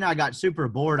actually MC and I got super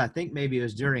bored. I think maybe it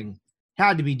was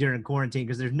had to be during quarantine,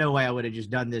 because there's no way I would have just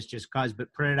done this just cause,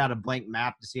 but printed out a blank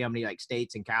map to see how many like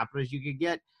states and capitals you could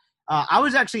get. I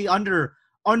was actually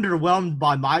underwhelmed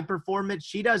by my performance.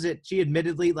 She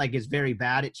admittedly like is very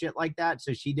bad at shit like that.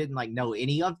 So she didn't like know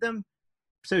any of them.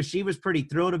 So she was pretty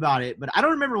thrilled about it, but I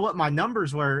don't remember what my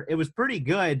numbers were. It was pretty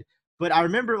good, but I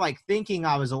remember like thinking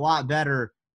I was a lot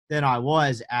better than I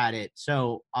was at it.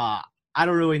 So, I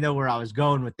don't really know where I was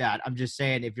going with that. I'm just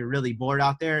saying, if you're really bored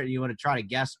out there and you want to try to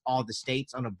guess all the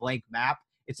states on a blank map,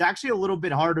 it's actually a little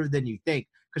bit harder than you think.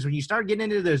 Because when you start getting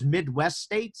into those Midwest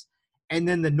states and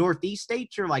then the Northeast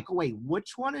states, you're like, oh, wait,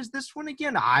 which one is this one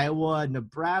again? Iowa,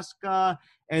 Nebraska.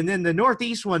 And then the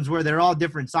Northeast ones where they're all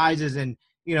different sizes and,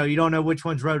 you know, you don't know which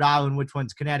one's Rhode Island, which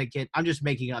one's Connecticut. I'm just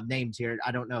making up names here.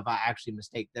 I don't know if I actually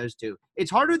mistake those two.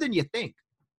 It's harder than you think.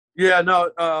 Yeah,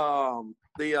 no,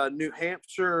 the New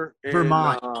Hampshire and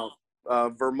Vermont.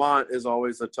 Vermont is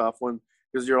always a tough one,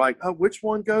 because you're like, oh, which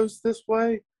one goes this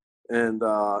way? And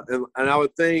I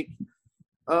would think,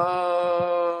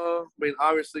 I mean,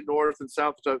 obviously North and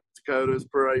South Dakota is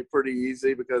pretty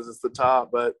easy because it's the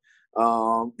top. But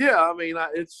yeah, I mean,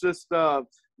 it's just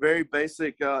very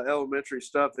basic elementary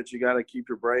stuff that you got to keep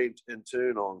your brain in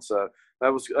tune on. So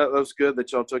that was good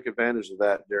that y'all took advantage of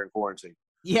that during quarantine.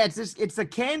 Yeah, it's the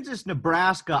Kansas,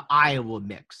 Nebraska, Iowa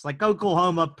mix. Like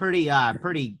Oklahoma, pretty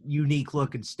unique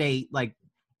looking state. Like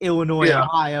Illinois, Yeah.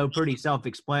 Ohio, pretty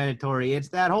self-explanatory. It's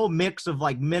that whole mix of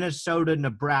like Minnesota,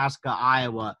 Nebraska,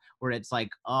 Iowa, where it's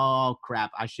like, oh crap,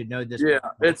 I should know this. Yeah,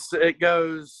 it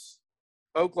goes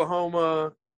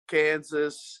Oklahoma,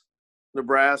 Kansas,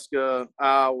 Nebraska,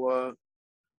 Iowa,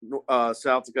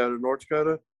 South Dakota, North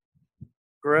Dakota.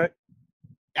 Correct?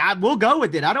 We'll go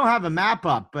with it. I don't have a map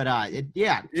up, but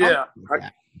Yeah, like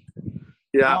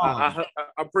that.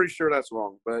 I'm pretty sure that's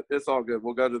wrong, but it's all good.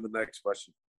 We'll go to the next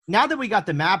question. Now that we got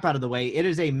the map out of the way, it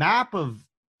is a map of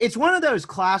 – it's one of those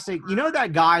classic – you know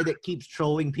that guy that keeps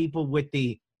trolling people with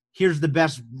the here's the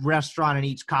best restaurant in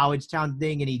each college town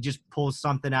thing, and he just pulls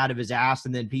something out of his ass,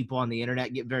 and then people on the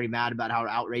internet get very mad about how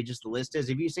outrageous the list is.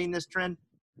 Have you seen this trend?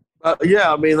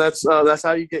 Yeah, I mean, that's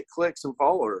how you get clicks and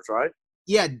followers, right?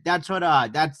 Yeah, that's what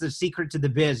that's the secret to the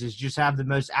biz, is just have the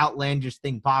most outlandish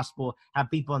thing possible,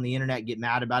 have people on the internet get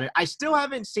mad about it. I still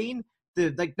haven't seen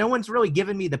no one's really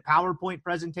given me the PowerPoint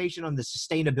presentation on the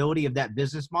sustainability of that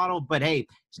business model, but hey,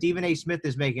 Stephen A. Smith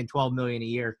is making $12 million a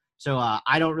year. So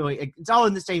I don't really, it's all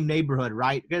in the same neighborhood,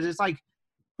 right? Because it's like,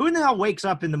 who in the hell wakes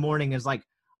up in the morning and is like,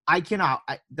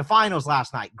 the finals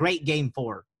last night, great game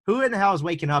 4. Who in the hell is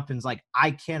waking up and is like,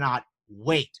 I cannot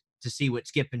wait to see what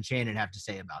Skip and Shannon have to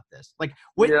say about this? Like,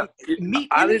 introduce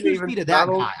me to that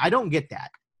guy. I don't get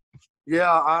that.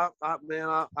 Yeah, I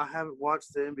haven't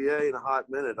watched the NBA in a hot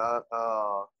minute.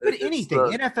 But anything,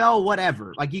 NFL,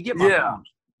 whatever. Like, you get my point.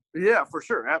 Yeah, for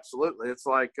sure, absolutely. It's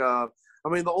like, I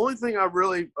mean, the only thing I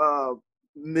really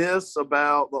miss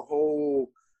about the whole,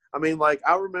 I mean, like,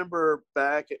 I remember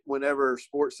back whenever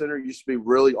SportsCenter used to be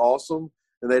really awesome,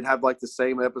 and they'd have like the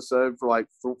same episode for like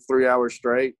 3 hours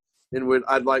straight. And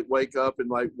I'd like wake up and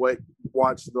like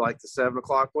watch the 7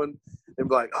 o'clock one and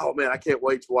be like, oh man, I can't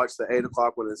wait to watch the 8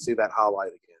 o'clock one and see that highlight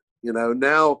again. You know,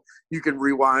 now you can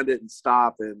rewind it and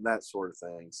stop and that sort of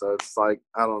thing. So it's like,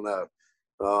 I don't know.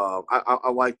 I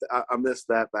like that. I missed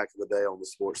that back in the day on the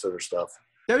SportsCenter stuff.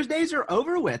 Those days are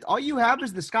over with. All you have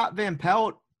is the Scott Van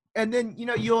Pelt. And then, you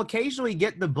know, you'll occasionally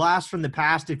get the blast from the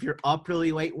past if you're up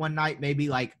really late one night, maybe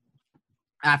like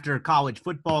after a college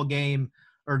football game,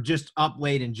 or just up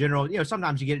late in general. You know,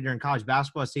 sometimes you get it during college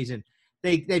basketball season.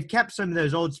 They've kept some of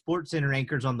those old SportsCenter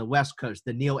anchors on the West Coast,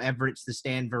 the Neil Everett's, the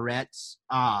Stan Verrett's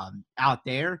out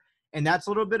there. And that's a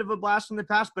little bit of a blast from the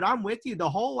past. But I'm with you. The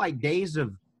whole, like, days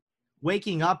of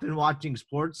waking up and watching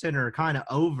SportsCenter are kind of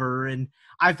over. And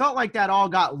I felt like that all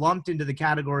got lumped into the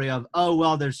category of, oh,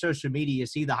 well, there's social media. You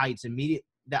see the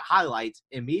highlights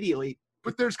immediately.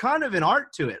 but there's kind of an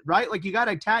art to it, right? Like you got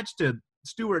to attach to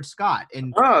Stuart Scott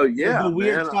and the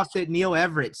weird stuff that Neil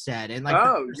Everett said and like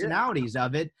the personalities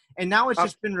of it. And now it's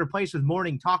just been replaced with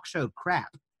morning talk show crap.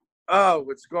 Oh,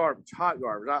 it's garbage, hot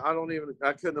garbage.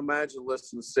 I couldn't imagine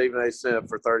listening to Stephen A. Smith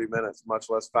for 30 minutes, much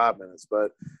less 5 minutes.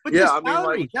 But yeah, I mean,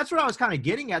 like, that's what I was kind of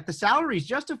getting at. The salary's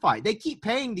justified. They keep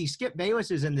paying these Skip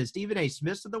Baylesses and the Stephen A.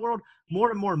 Smiths of the world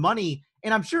more and more money.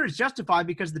 And I'm sure it's justified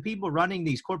because the people running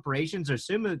these corporations are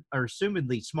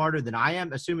assumedly smarter than I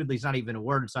am. Assumedly is not even a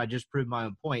word, so I just proved my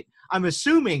own point. I'm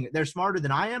assuming they're smarter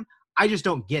than I am. I just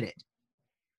don't get it.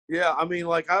 Yeah, I mean,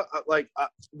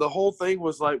 the whole thing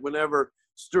was like whenever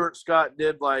Stuart Scott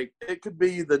did, like, it could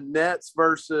be the Nets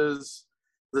versus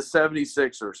the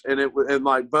 76ers, and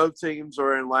like both teams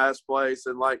are in last place,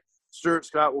 and like Stuart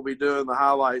Scott will be doing the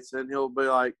highlights, and he'll be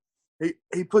like,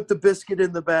 he put the biscuit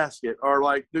in the basket, or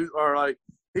like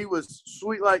he was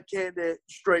sweet like candy,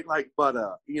 straight like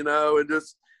butter, and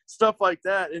just stuff like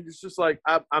that. And it's just like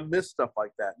I miss stuff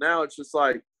like that. Now it's just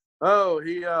like, oh,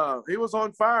 he was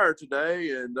on fire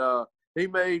today, and he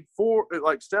made 4,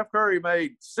 like Steph Curry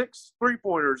made 6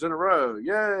 3-pointers in a row.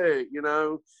 Yay.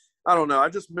 I don't know. I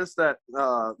just miss that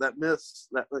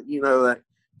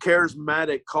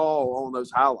charismatic call on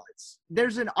those highlights.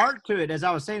 There's an art to it. As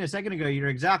I was saying a second ago, you're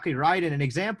exactly right. And an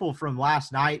example from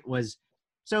last night was,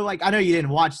 so like, I know you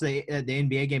didn't watch the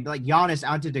NBA game, but like Giannis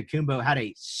Antetokounmpo had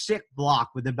a sick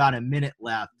block with about a minute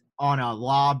left on a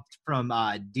lob from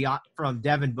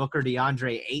Devin Booker,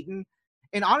 DeAndre Ayton.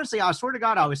 And honestly, I swear to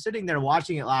God, I was sitting there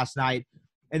watching it last night,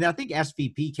 and I think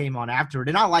SVP came on afterward.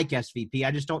 And I like SVP.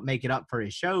 I just don't make it up for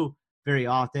his show very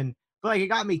often. But like, it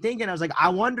got me thinking. I was like, I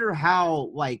wonder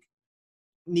how like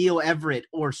Neil Everett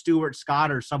or Stuart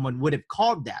Scott or someone would have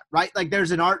called that, right? Like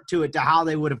there's an art to it to how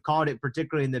they would have called it,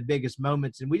 particularly in the biggest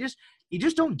moments. And you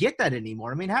just don't get that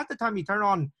anymore. I mean, half the time you turn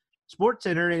on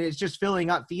SportsCenter and it's just filling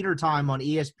up feeder time on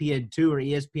ESPN2 or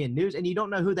ESPN News, and you don't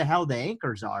know who the hell the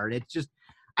anchors are. And it's just,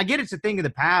 I get it's a thing of the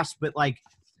past, but like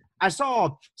I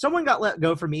saw someone got let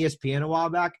go from ESPN a while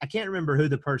back. I can't remember who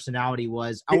the personality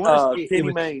was. I want to say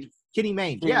Kenny Mayne. Kenny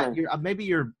Mayne. Yeah, maybe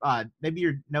you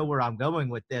know where I'm going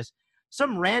with this.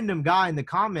 Some random guy in the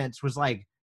comments was like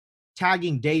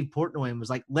tagging Dave Portnoy and was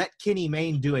like, "Let Kenny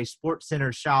Mayne do a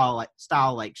SportsCenter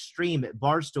style like stream at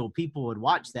Barstool. People would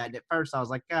watch that." And at first, I was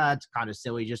like, "It's kind of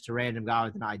silly, just a random guy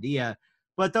with an idea."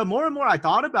 But the more and more I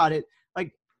thought about it,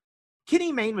 like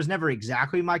Kenny Mayne was never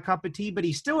exactly my cup of tea, but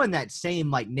he's still in that same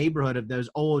like neighborhood of those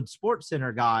old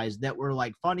SportsCenter guys that were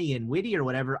like funny and witty or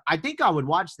whatever. I think I would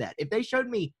watch that if they showed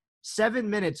me 7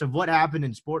 minutes of what happened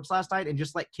in sports last night and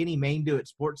just let Kenny Mayne do it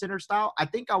SportsCenter style. I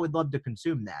think I would love to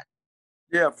consume that.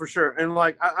 Yeah, for sure. And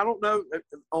like, I don't know,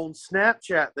 on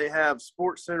Snapchat, they have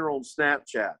SportsCenter on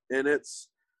Snapchat, and it's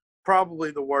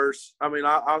probably the worst. I mean,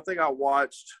 I think I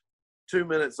watched 2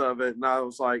 minutes of it, and I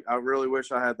was like, I really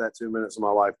wish I had that 2 minutes of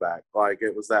my life back. Like,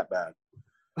 it was that bad.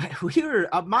 We were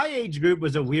my age group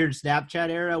was a weird Snapchat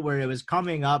era where it was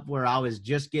coming up where I was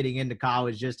just getting into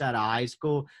college, just out of high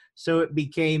school. So it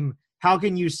became, how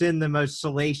can you send the most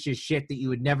salacious shit that you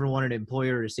would never want an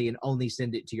employer to see and only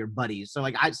send it to your buddies? So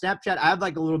like Snapchat, I have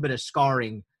like a little bit of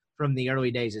scarring from the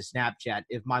early days of Snapchat.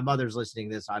 If my mother's listening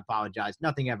to this, I apologize.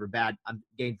 Nothing ever bad. I'm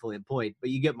gainfully employed, but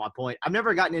you get my point. I've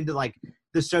never gotten into like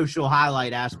the social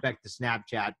highlight aspect of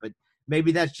Snapchat, but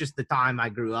maybe that's just the time I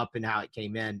grew up and how it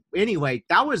came in. Anyway,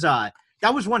 that was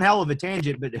one hell of a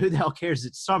tangent, but who the hell cares?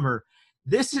 It's summer.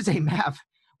 This is a map.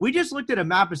 We just looked at a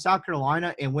map of South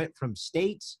Carolina and went from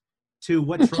states to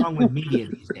what's wrong with media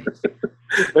these days.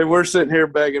 And we're sitting here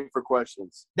begging for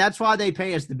questions. That's why they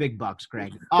pay us the big bucks,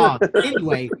 Craig.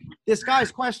 Anyway, this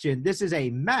guy's question, this is a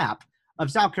map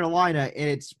of South Carolina, and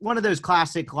it's one of those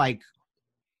classic, like,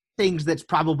 things that's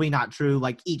probably not true,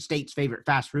 like each state's favorite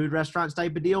fast food restaurants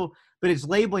type of deal, but it's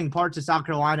labeling parts of South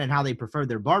Carolina and how they prefer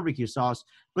their barbecue sauce.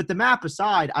 But the map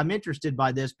aside, I'm interested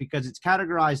by this because it's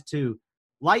categorized to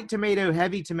light tomato,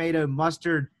 heavy tomato,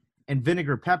 mustard, and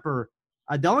vinegar pepper.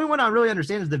 The only one I really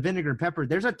understand is the vinegar pepper.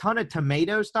 There's a ton of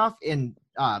tomato stuff in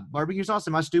barbecue sauce.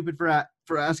 Am I stupid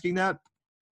for asking that?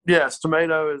 Yes,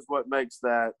 tomato is what makes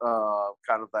that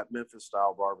kind of that Memphis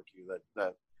style barbecue,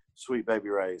 that Sweet Baby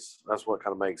Ray's. That's what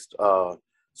kind of makes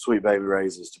Sweet Baby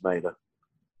Ray's is tomato.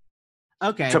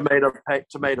 Okay.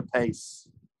 Tomato paste.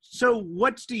 So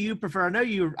what do you prefer?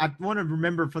 I want to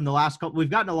remember from the last couple, we've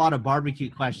gotten a lot of barbecue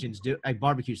questions,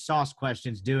 barbecue sauce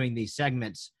questions doing these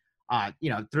segments,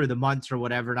 through the months or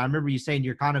whatever. And I remember you saying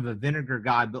you're kind of a vinegar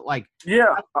guy, but like,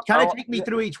 yeah, kind of take me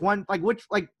through each one. Like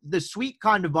the sweet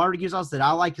kind of barbecue sauce that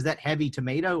I like, is that heavy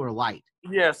tomato or light?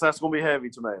 Yes, that's going to be heavy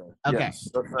tomato. Okay. Yes,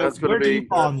 that's where do you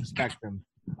fall on the spectrum?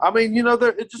 I mean,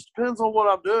 it just depends on what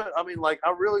I'm doing. I mean, like,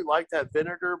 I really like that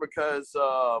vinegar because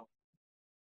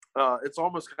it's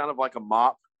almost kind of like a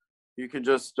mop. You can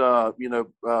just,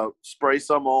 spray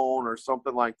some on or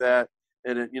something like that.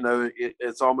 And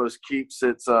it's almost keeps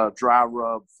its dry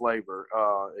rub flavor.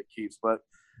 It keeps, but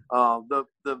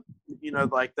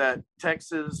like that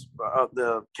Texas,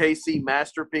 the KC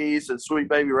Masterpiece and Sweet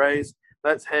Baby Ray's,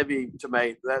 that's heavy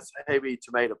tomato. That's heavy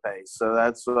tomato paste. So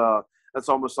that's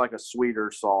almost like a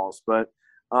sweeter sauce. But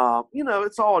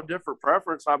it's all a different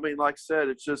preference. I mean, like I said,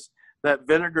 it's just that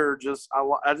vinegar.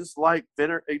 I just like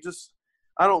vinegar.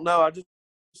 I don't know. I just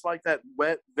like that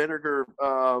wet vinegar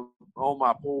on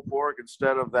my pulled pork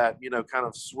instead of that, kind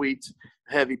of sweet,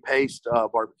 heavy paste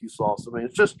barbecue sauce. I mean,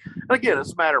 it's just, again,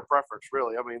 it's a matter of preference,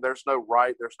 really. I mean, there's no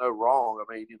right, there's no wrong.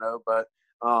 I mean, but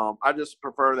I just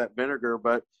prefer that vinegar.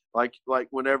 But like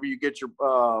whenever you get your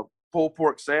pulled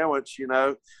pork sandwich,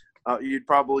 you'd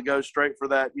probably go straight for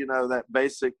that, that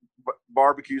basic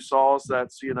barbecue sauce.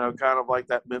 That's, kind of like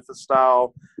that Memphis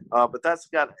style, but that's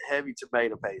got heavy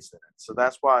tomato paste in it. So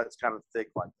that's why it's kind of thick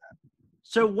like that.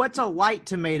 So what's a light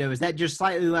tomato? Is that just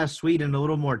slightly less sweet and a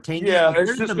little more tangy? Yeah,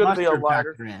 it's just going to be a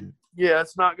lighter. Yeah,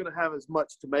 it's not going to have as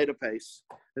much tomato paste.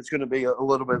 It's going to be a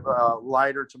little bit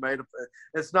lighter tomato.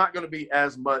 It's not going to be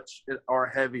as much or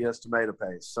heavy as tomato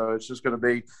paste. So it's just going to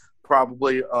be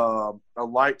probably a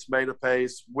light tomato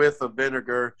paste with a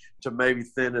vinegar to maybe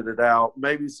thin it out.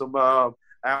 Maybe some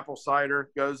apple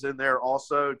cider goes in there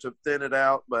also to thin it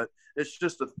out. But it's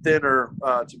just a thinner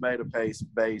tomato paste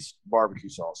based barbecue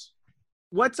sauce.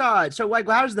 What's how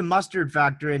does the mustard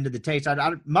factor into the taste?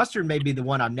 Mustard may be the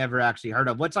one I've never actually heard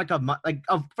of. What's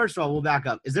first of all, we'll back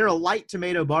up. Is there a light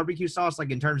tomato barbecue sauce, like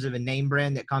in terms of a name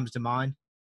brand that comes to mind?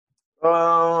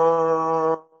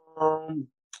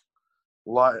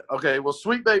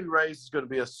 Sweet Baby Ray's is going to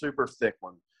be a super thick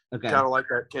one. Okay. Kind of like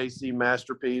that KC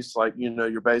Masterpiece, like,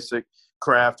 your basic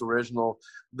craft original.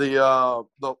 The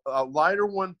lighter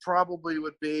one probably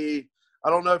would be, I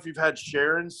don't know if you've had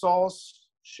Sharon sauce.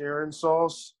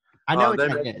 I know what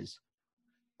that is.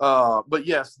 But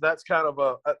yes, that's kind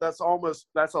of that's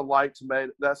a light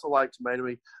tomato. That's a light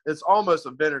tomato. It's almost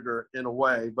a vinegar in a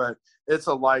way, but it's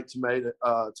a light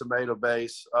tomato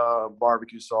base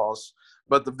barbecue sauce.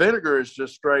 But the vinegar is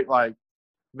just straight like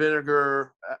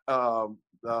vinegar,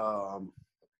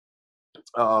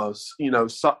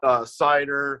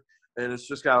 cider, and it's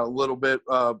just got a little bit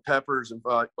peppers and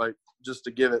like just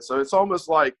to give it. So it's almost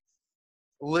like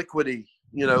liquidy.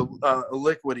 A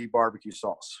liquidy barbecue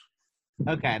sauce.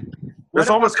 Okay. It's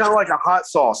almost kind of like a hot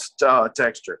sauce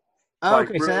texture. Oh,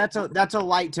 okay, so that's a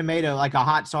light tomato, like a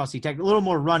hot saucy texture, a little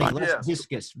more runny, less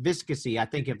viscousy, I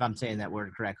think, if I'm saying that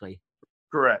word correctly.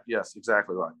 Correct. Yes,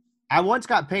 exactly right. I once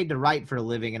got paid to write for a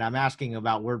living, and I'm asking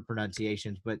about word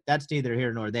pronunciations, but that's neither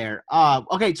here nor there.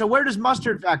 Okay, so where does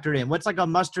mustard factor in? What's like a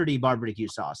mustardy barbecue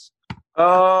sauce?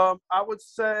 I would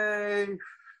say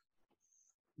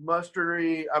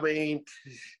mustardy. I mean,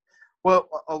 well,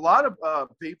 a lot of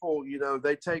people,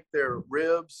 they take their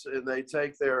ribs and they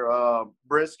take their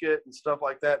brisket and stuff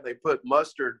like that, and they put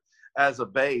mustard as a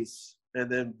base,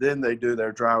 and then they do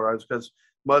their dry rubs, because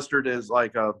mustard is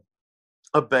like a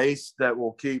base that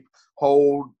will keep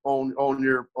hold on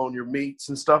your meats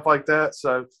and stuff like that.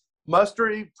 So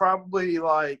mustardy, probably,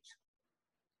 like,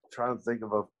 I'm trying to think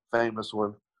of a famous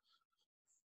one.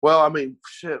 Well, I mean,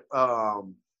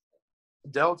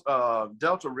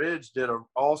 Delta Ridge did an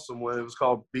awesome one. It was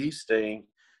called Bee Sting,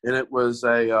 and it was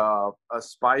a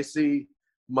spicy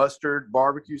mustard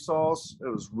barbecue sauce. It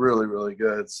was really, really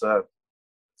good. So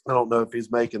I don't know if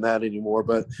he's making that anymore,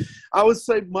 but I would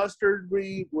say mustard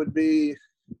would be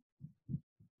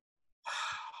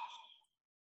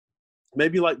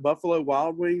maybe like Buffalo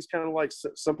Wild Wings, kind of like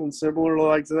something similar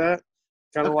like that.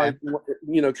 Kind of like,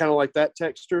 kind of like that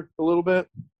texture a little bit.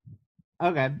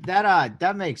 Okay,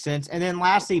 that makes sense. And then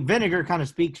lastly, vinegar kind of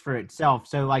speaks for itself.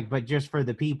 So but just for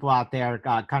the people out there,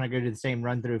 kind of go to the same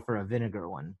run through for a vinegar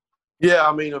one. Yeah,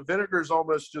 I mean, a vinegar is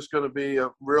almost just going to be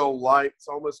a real light. It's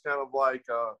almost kind of like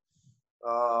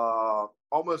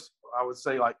almost, I would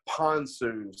say, like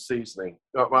ponzu seasoning.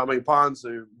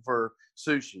 Ponzu for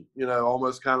sushi.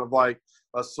 Almost kind of like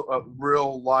a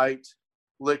real light,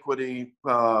 liquidy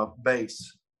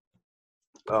base.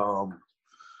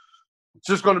 It's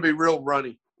just going to be real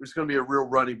runny. It's going to be a real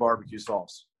runny barbecue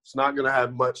sauce. It's not going to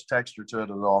have much texture to it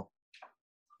at all.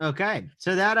 Okay,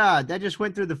 so that just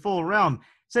went through the full realm.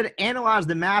 So to analyze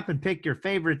the map and pick your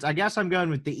favorites, I guess I'm going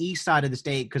with the east side of the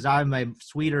state because I'm a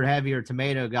sweeter, heavier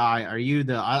tomato guy. Are you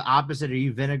the opposite? Are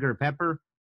you vinegar, pepper?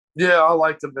 Yeah, I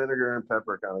like the vinegar and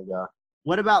pepper kind of guy.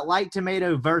 What about light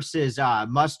tomato versus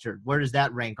mustard? Where does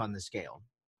that rank on the scale?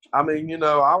 I mean, you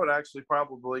know, I would actually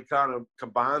probably kind of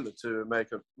combine the two and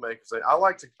make a say. I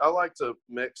like to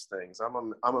mix things.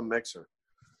 I'm a mixer.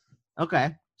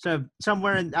 Okay. So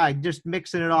somewhere in just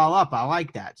mixing it all up. I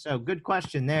like that. So good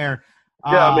question there.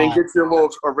 Yeah, I mean, get your little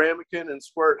a ramekin and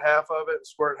squirt half of it,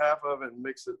 and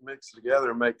mix it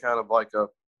together and make kind of like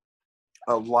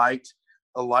a light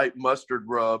mustard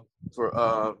rub for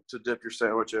to dip your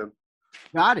sandwich in.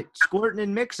 Got it. Squirting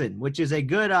and mixing, which is a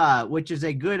good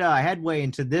headway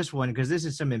into this one, because this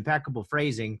is some impeccable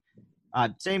phrasing.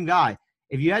 Same guy.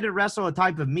 If you had to wrestle a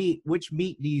type of meat, which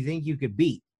meat do you think you could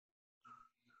beat?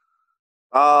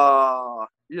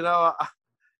 You know,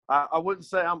 I wouldn't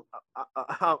say I'm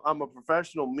a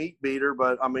professional meat beater,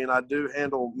 but I mean, I do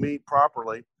handle meat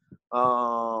properly.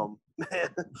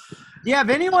 Yeah, if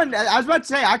anyone, I was about to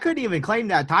say, I couldn't even claim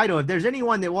that title. If there's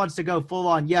anyone that wants to go full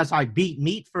on, yes, I beat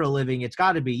meat for a living, it's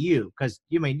got to be you, because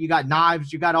you got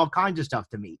knives, you got all kinds of stuff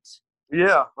to meat.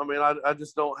 Yeah, I mean, I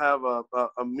just don't have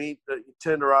a meat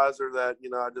tenderizer that, you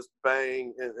know, I just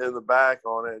bang in the back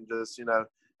on it and just, you know,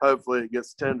 hopefully it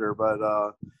gets tender. But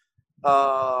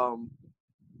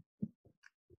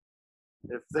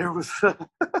if there was,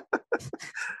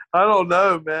 I don't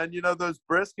know, man. You know, those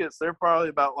briskets, they're probably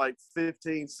about like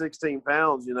 15, 16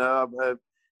 pounds, you know. If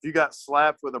you got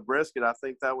slapped with a brisket, I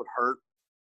think that would hurt.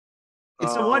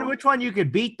 It's the one, which one you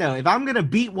could beat, though? If I'm going to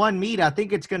beat one meat, I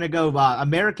think it's going to go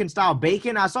American-style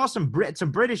bacon. I saw some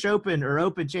British Open or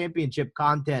Open Championship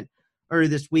content earlier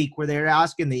this week where they were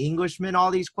asking the Englishmen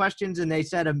all these questions, and they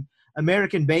said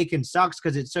American bacon sucks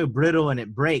because it's so brittle and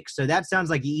it breaks. So that sounds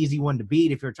like an easy one to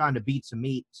beat if you're trying to beat some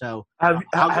meat. So have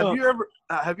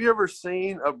you ever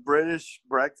seen a British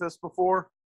breakfast before?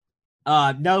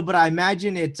 No, but I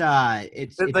imagine they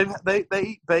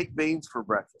eat baked beans for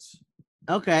breakfast.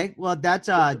 Okay, well that's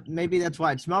maybe that's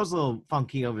why it smells a little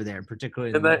funky over there,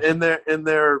 particularly. And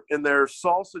their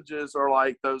sausages are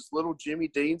like those little Jimmy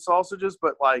Dean sausages,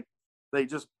 but like they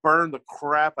just burn the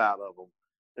crap out of them.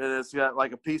 And it's got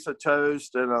like a piece of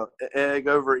toast and an egg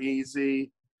over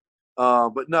easy.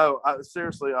 But no,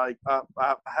 seriously, I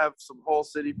have some Hull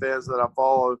City fans that I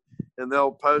follow, and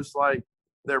they'll post like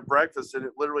their breakfast, and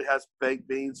it literally has baked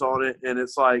beans on it, and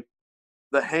it's like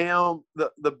the ham,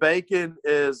 the bacon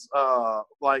is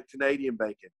like Canadian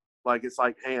bacon, like it's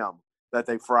like ham that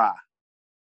they fry.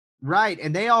 Right,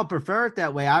 and they all prefer it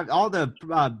that way. All the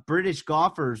British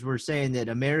golfers were saying that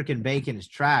American bacon is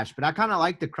trash, but I kind of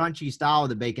like the crunchy style of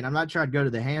the bacon. I'm not sure I'd go to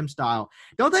the ham style.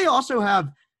 Don't they also have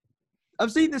 –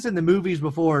 I've seen this in the movies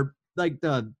before, like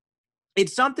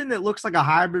it's something that looks like a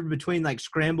hybrid between like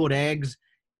scrambled eggs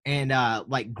and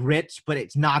like grits, but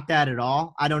it's not that at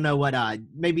all. I don't know what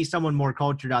maybe someone more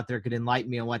cultured out there could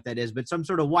enlighten me on what that is, but some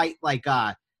sort of white like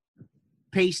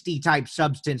pasty type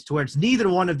substance to where it's neither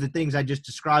one of the things I just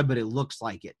described, but it looks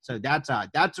like it. So that's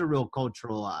a real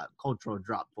cultural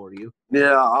drop for you.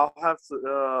 Yeah, I'll have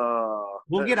to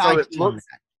we'll get so IT on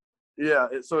that. Yeah,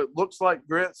 so it looks like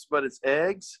grits, but it's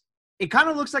eggs. It kind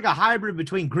of looks like a hybrid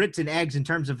between grits and eggs in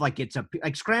terms of like it's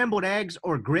like scrambled eggs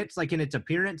or grits, like in its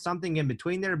appearance, something in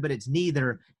between there, but it's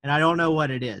neither, and I don't know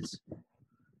what it is.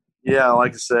 Yeah,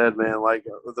 like I said, man, like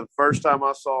the first time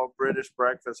I saw British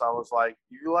breakfast, I was like,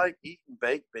 you like eating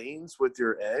baked beans with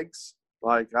your eggs?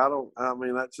 Like, I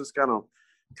mean, that's just kind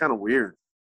of weird.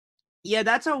 Yeah,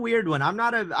 that's a weird one.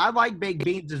 I like baked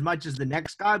beans as much as the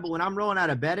next guy, but when I'm rolling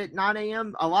out of bed at 9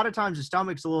 a.m., a lot of times the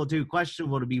stomach's a little too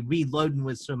questionable to be reloading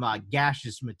with some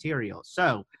gaseous material.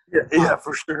 So yeah,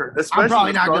 for sure. Especially I'm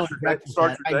probably not going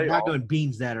I'm not doing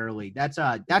beans that early. That's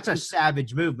a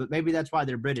savage move, but maybe that's why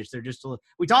they're British. They're just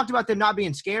we talked about them not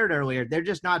being scared earlier. They're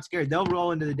just not scared. They'll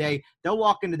roll into the day. They'll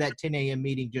walk into that 10 a.m.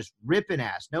 meeting just ripping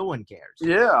ass. No one cares.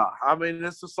 Yeah, I mean,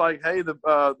 it's just like, hey,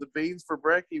 the beans for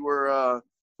brekkie were a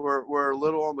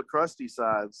little on the crusty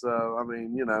side. So, I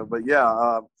mean, you know, but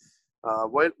yeah,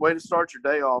 way to start your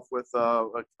day off with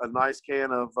a nice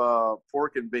can of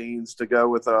pork and beans to go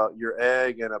with your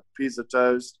egg and a piece of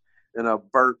toast and a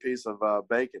burnt piece of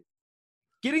bacon.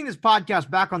 Getting this podcast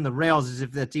back on the rails, as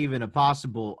if that's even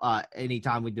possible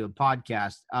anytime we do a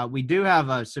podcast. We do have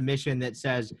a submission that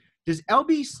says, does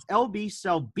LB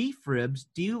sell beef ribs?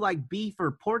 Do you like beef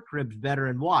or pork ribs better,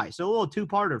 and why? So a little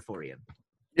two-parter for you.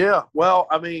 Yeah, well,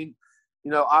 I mean,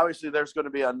 you know, obviously there's going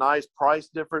to be a nice price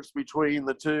difference between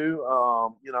the two.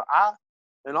 You know,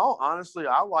 in all honesty,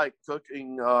 I like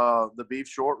cooking the beef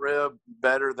short rib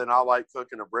better than I like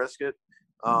cooking a brisket.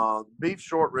 Beef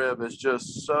short rib is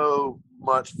just so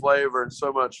much flavor and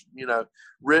so much, you know,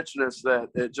 richness that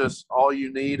it just, all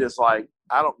you need is like,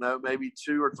 I don't know, maybe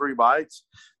 2 or 3 bites.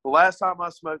 The last time I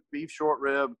smoked beef short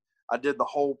rib, I did the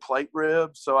whole plate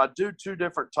rib. So I do 2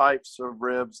 different types of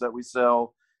ribs that we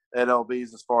sell. at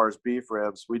LB's as far as beef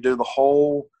ribs. We do the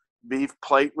whole beef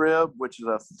plate rib, which is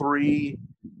a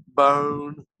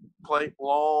 3-bone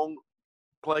long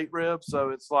plate rib. So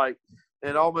it's like,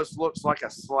 it almost looks like a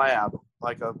slab,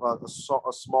 like a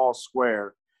small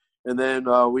square. And then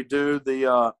we do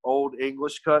the old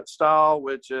English cut style,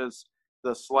 which is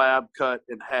the slab cut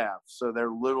in half. So they're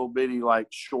little bitty, like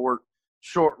short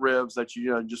ribs that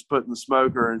you just put in the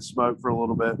smoker and smoke for a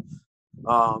little bit.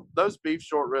 Those beef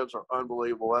short ribs are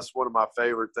unbelievable. That's one of my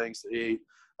favorite things to eat.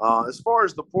 As far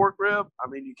as the pork rib, I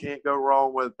mean, you can't go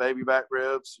wrong with baby back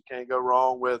ribs. You can't go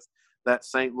wrong with that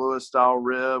St. Louis style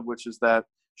rib, which is that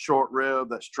short rib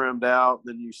that's trimmed out.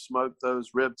 Then you smoke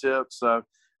those rib tips. So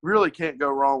really can't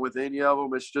go wrong with any of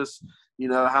them. It's just,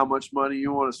 how much money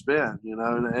you want to spend,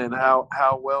 and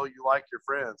how well you like your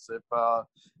friends. If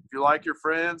you like your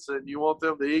friends and you want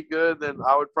them to eat good, then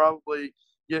I would probably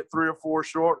get 3 or 4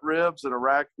 short ribs and a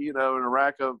rack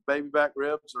of baby back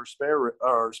ribs or spare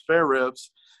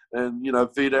ribs,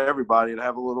 and feed everybody and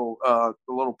have a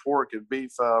little pork and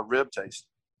beef rib taste.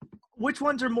 Which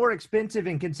ones are more expensive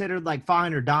and considered like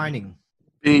fine or dining?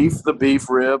 The beef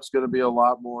rib's going to be a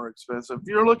lot more expensive. If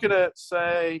you're looking at,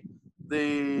 say,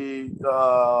 the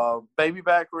baby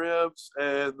back ribs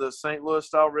and the St. Louis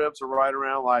style ribs are right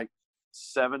around like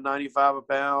 $7.95 a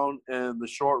pound, and the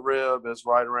short rib is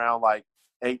right around like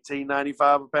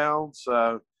 $18.95 a pound. So,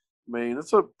 I mean,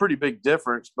 it's a pretty big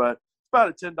difference, but it's about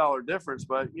a $10 difference.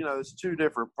 But it's 2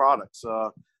 different products.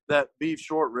 That beef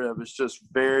short rib is just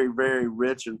very, very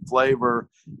rich in flavor,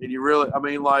 and you really, I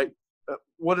mean, like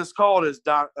what it's called is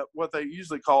what they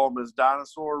usually call them is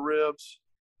dinosaur ribs.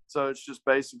 So it's just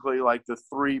basically like the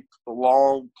 3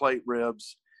 long plate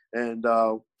ribs, and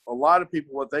a lot of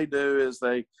people, what they do is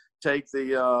they take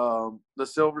the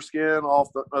silver skin off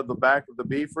the back of the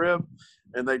beef rib,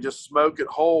 and they just smoke it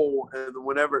whole. And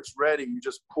whenever it's ready, you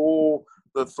just pull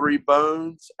the 3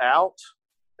 bones out,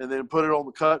 and then put it on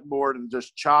the cutting board and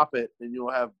just chop it, and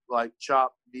you'll have like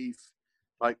chopped beef,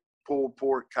 like pulled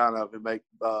pork kind of, and make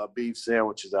beef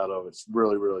sandwiches out of it. It's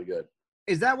really, really good.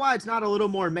 Is that why it's not a little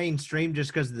more mainstream,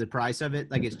 just because of the price of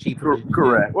it? Like it's cheaper?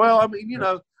 Correct. Well, I mean,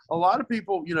 a lot of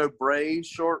people, braise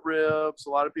short ribs. A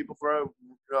lot of people throw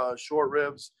short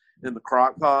ribs in the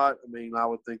crock pot. I mean, I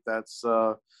would think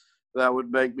that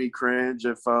would make me cringe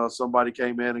if somebody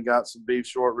came in and got some beef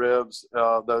short ribs,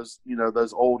 those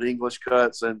old English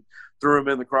cuts, and threw them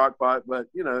in the crock pot. But,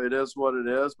 it is what it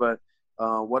is. But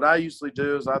what I usually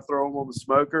do is I throw them on the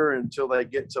smoker until they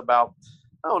get to about,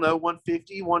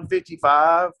 150,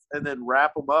 155, and then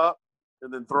wrap them up,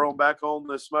 and then throw them back on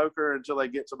the smoker until they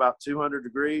get to about 200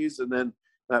 degrees. And then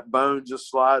that bone just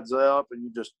slides up, and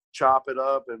you just chop it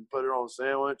up and put it on a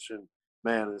sandwich. And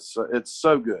man, it's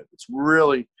so good. It's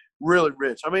really, really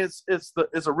rich. I mean, it's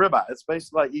a ribeye. It's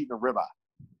basically like eating a ribeye.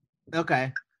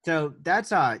 Okay. So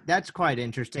that's quite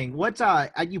interesting. What's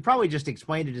you probably just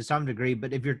explained it to some degree,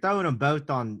 but if you're throwing them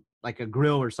both on like a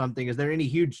grill or something, is there any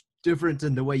huge difference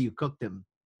in the way you cook them?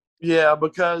 Yeah,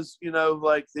 because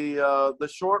like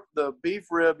the beef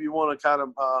rib, you want to kind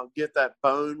of get that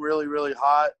bone really, really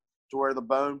hot to where the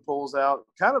bone pulls out.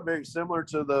 Kind of very similar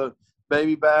to the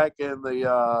baby back and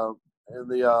the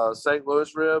St.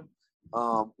 Louis rib.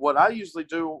 What I usually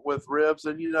do with ribs,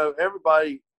 and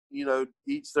everybody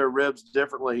eats their ribs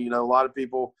differently. A lot of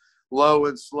people low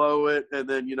and slow it, and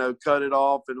then cut it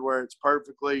off, and where it's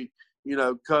perfectly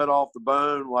cut off the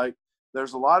bone. Like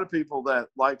there's a lot of people that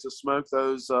like to smoke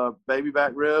those baby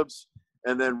back ribs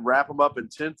and then wrap them up in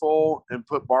tinfoil and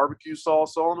put barbecue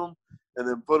sauce on them, and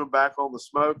then put them back on the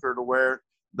smoker to where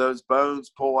those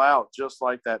bones pull out just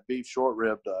like that beef short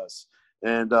rib does.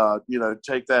 And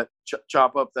take that,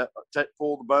 chop up that,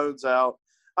 pull the bones out.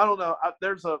 I don't know.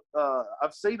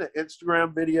 I've seen an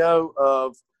Instagram video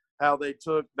of how they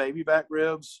took baby back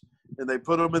ribs and they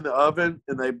put them in the oven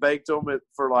and they baked them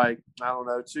for like,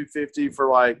 250 for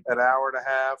like an hour and a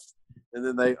half. And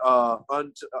then they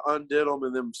undid them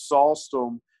and then sauced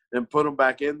them and put them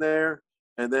back in there.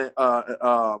 And then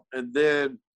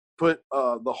put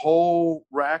the whole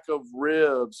rack of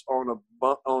ribs on a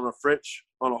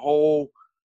whole,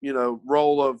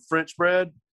 roll of French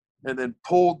bread, and then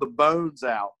pulled the bones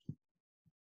out.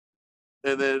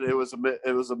 And then it was a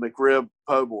McRib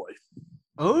po' boy.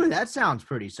 Oh, that sounds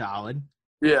pretty solid.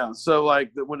 Yeah. So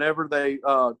like whenever they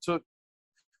took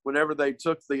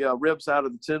the ribs out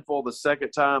of the tinfoil the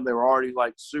second time, they were already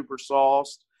like super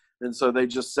sauced. And so they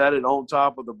just set it on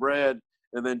top of the bread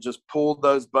and then just pulled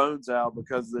those bones out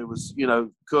because it was,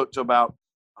 cooked to about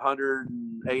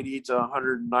 180 to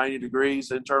 190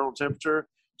 degrees internal temperature.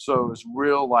 So it was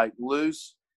real like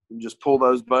loose, and just pull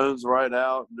those bones right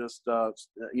out and just,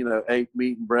 ate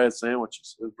meat and bread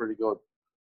sandwiches. It was pretty good.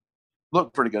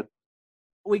 Looked pretty good.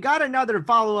 We got another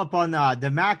follow-up on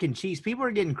the mac and cheese. People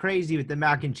are getting crazy with the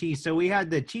mac and cheese. So we had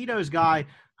the Cheetos guy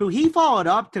who he followed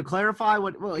up to clarify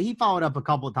he followed up a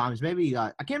couple of times. Maybe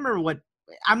I can't remember what.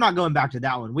 I'm not going back to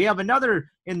that one. We have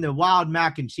another in the wild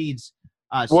mac and cheese.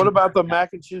 What about the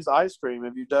mac and cheese ice cream?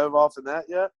 Have you dove off in that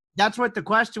yet? That's what the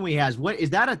question we has. What is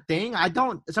that a thing? I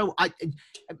don't. So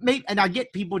and I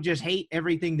get people just hate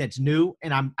everything that's new,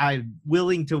 and I'm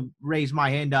willing to raise my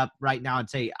hand up right now and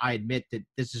say I admit that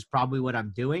this is probably what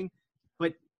I'm doing.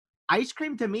 But ice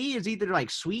cream to me is either like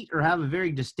sweet or have a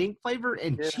very distinct flavor,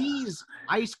 and cheese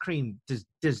ice cream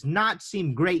does not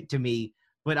seem great to me.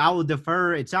 But I will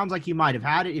defer. It sounds like you might have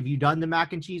had it. Have you done the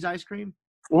mac and cheese ice cream?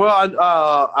 Well,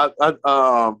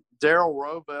 Daryl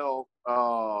Rovell,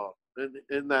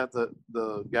 isn't that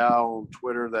the guy on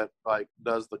Twitter that like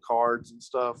does the cards and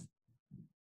stuff?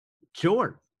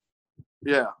 Sure.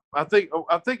 Yeah, I think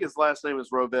his last name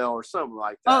is Rovell or something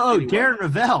like that. Oh, anyway. Darren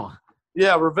Rovell.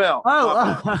 Yeah, Rovell.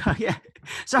 Oh, yeah.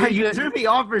 Sorry, you threw me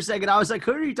off for a second. I was like,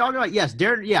 who are you talking about? Yes,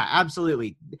 Darren. Yeah,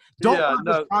 absolutely. Don't love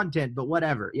his content, but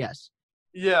whatever. Yes.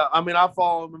 Yeah, I mean, I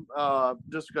follow him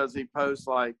just because he posts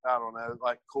like, I don't know,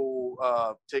 like cool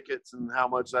tickets and how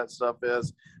much that stuff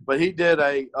is. But he did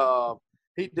a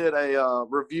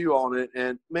review on it,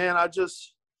 and man, I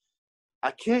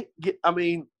can't get. I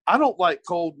mean, I don't like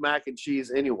cold mac and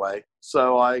cheese anyway.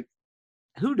 So like,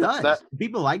 who does?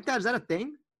 People like that? Is that a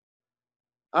thing?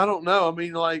 I don't know. I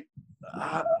mean, like,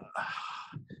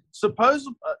 suppose,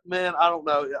 man, I don't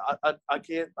know. I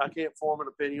can't form an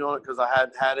opinion on it because I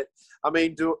hadn't had it. I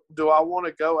mean, do I want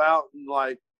to go out and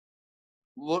like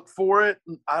look for it?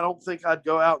 I don't think I'd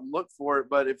go out and look for it,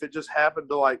 but if it just happened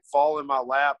to like fall in my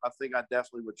lap, I think I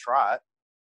definitely would try it.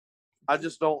 I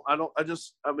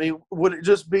mean, would it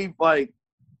just be like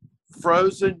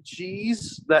frozen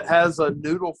cheese that has a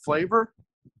noodle flavor?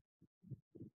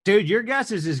 Dude, your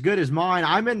guess is as good as mine.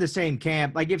 I'm in the same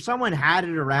camp. Like, if someone had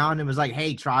it around and was like,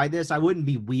 hey, try this, I wouldn't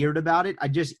be weird about it.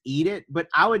 I'd just eat it. But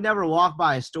I would never walk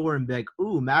by a store and be like,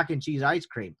 ooh, mac and cheese ice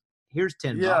cream. Here's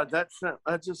 $10. Yeah, that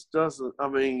just doesn't. I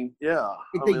mean, yeah.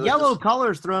 The yellow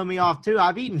colors throw me off, too.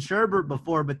 I've eaten sherbet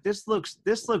before, but this looks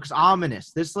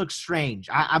ominous. This looks strange.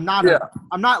 I'm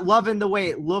not loving the way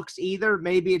it looks either.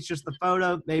 Maybe it's just the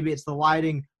photo. Maybe it's the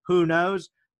lighting. Who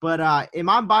knows? But if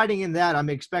I'm biting in that, I'm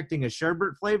expecting a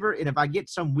sherbet flavor, and if I get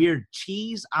some weird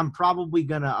cheese, I'm probably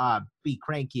gonna be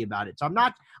cranky about it. So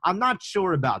I'm not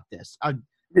sure about this.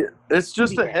 It's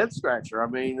just a head scratcher. I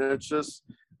mean, it's just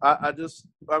I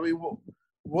mean,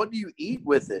 what do you eat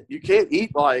with it? You can't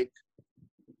eat like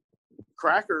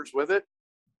crackers with it,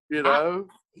 you know?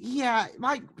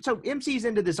 So MC's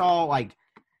into this all like.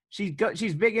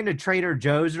 She's big into Trader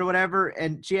Joe's or whatever,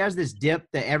 and she has this dip,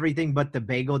 the everything but the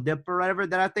bagel dip or whatever,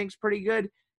 that I think's pretty good.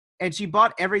 And she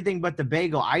bought everything but the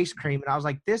bagel ice cream, and I was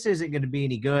like, this isn't going to be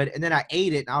any good. And then I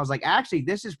ate it, and I was like, actually,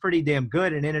 this is pretty damn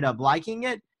good, and ended up liking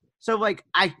it. So, like,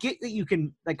 I get that you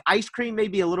can – like, ice cream may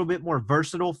be a little bit more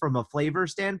versatile from a flavor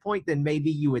standpoint than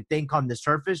maybe you would think on the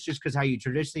surface just because how you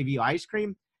traditionally view ice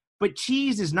cream. But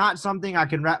cheese is not something I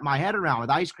can wrap my head around with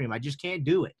ice cream. I just can't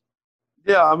do it.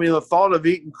 Yeah, I mean, the thought of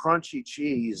eating crunchy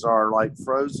cheese or like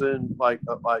frozen, like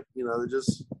you know,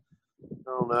 just I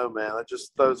don't know, man. That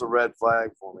just throws a red flag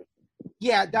for me.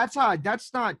 Yeah, that's not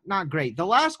great. The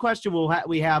last question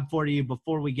we have for you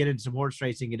before we get into some horse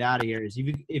racing and get out of here is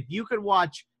if you could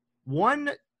watch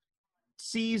one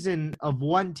season of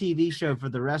one TV show for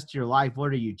the rest of your life,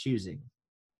 what are you choosing?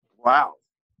 Wow.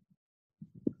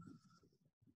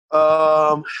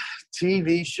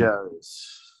 TV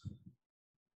shows.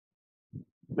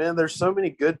 Man, there's so many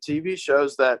good TV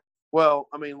shows that, well,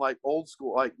 I mean, like old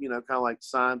school, like, you know, kind of like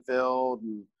Seinfeld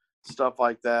and stuff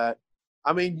like that.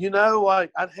 I mean, you know,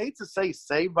 like I'd hate to say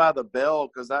Saved by the Bell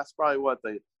because that's probably what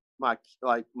my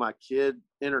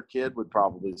inner kid would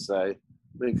probably say,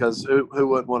 because who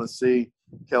wouldn't want to see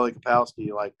Kelly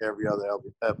Kapowski like every other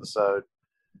episode?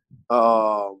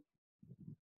 Gosh.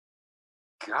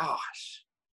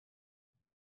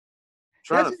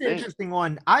 That's an interesting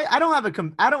one. I don't have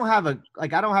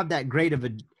that great of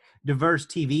a diverse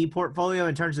TV portfolio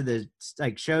in terms of the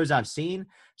like shows I've seen.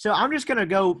 So I'm just gonna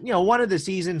go, you know, one of the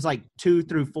seasons like 2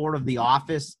 through 4 of The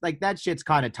Office. Like that shit's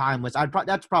kind of timeless.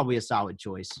 That's probably a solid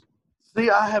choice. See,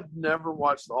 I have never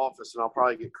watched The Office, and I'll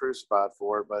probably get crucified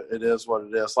for it, but it is what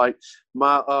it is. Like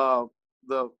my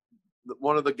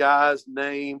one of the guys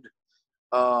named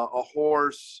a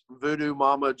horse Voodoo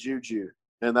Mama Juju.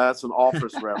 And that's an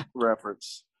Office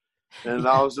reference. And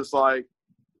I was just like,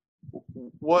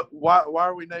 what? Why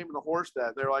are we naming a horse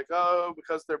that? They're like, oh,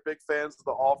 because they're big fans of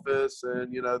The Office.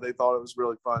 And, you know, they thought it was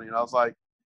really funny. And I was like,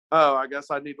 oh, I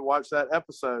guess I need to watch that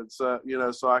episode. So,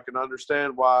 so I can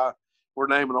understand why we're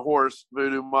naming a horse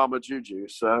Voodoo Mama Juju.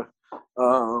 So,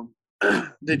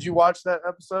 did you watch that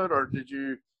episode, or did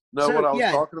you know what I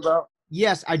was talking about?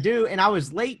 Yes, I do. And I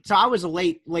was late. So I was a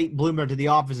late bloomer to The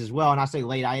Office as well. And I say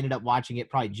late, I ended up watching it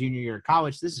probably junior year of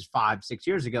college. This is 5-6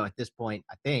 years ago at this point,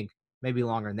 I think. Maybe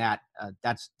longer than that.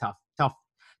 That's tough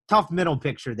middle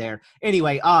picture there.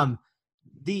 Anyway, I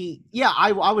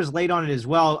was late on it as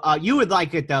well. You would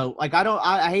like it though. Like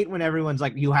I hate when everyone's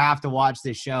like, you have to watch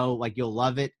this show. Like you'll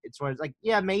love it. It's where it's like,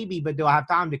 yeah, maybe, but do I have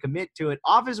time to commit to it?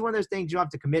 Office is one of those things you have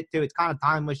to commit to. It's kind of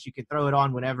timeless. You can throw it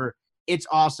on whenever. It's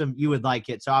awesome. You would like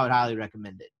it. So I would highly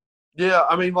recommend it. Yeah.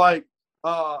 I mean, like,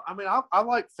 I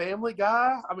like Family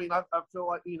Guy. I mean, I feel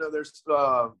like, there's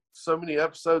so many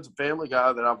episodes of Family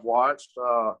Guy that I've watched.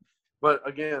 But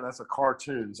again, that's a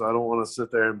cartoon. So I don't want to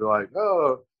sit there and be like,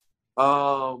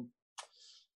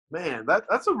 man,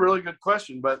 that's a really good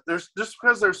question. But there's just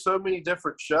because there's so many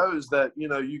different shows that,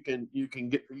 you can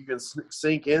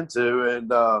sink into.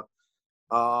 And,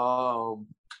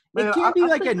 it can't be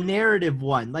like a narrative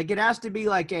one. Like it has to be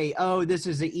like this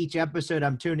is each episode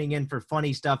I'm tuning in for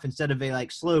funny stuff instead of a like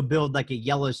slow build like a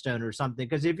Yellowstone or something.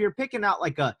 Because if you're picking out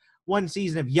like a one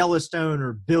season of Yellowstone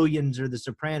or Billions or The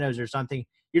Sopranos or something,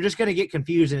 you're just going to get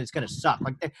confused and it's going to suck.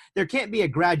 Like there can't be a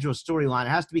gradual storyline. It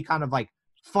has to be kind of like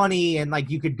funny and like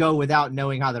you could go without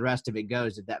knowing how the rest of it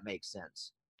goes, if that makes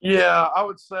sense. Yeah, I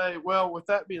would say, well, with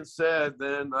that being said,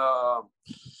 then,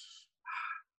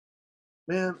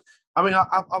 man, I mean,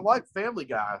 I like Family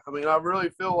Guy. I mean, I really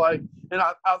feel like, and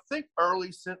I think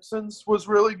early Simpsons was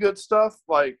really good stuff.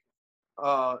 Like,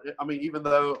 I mean, even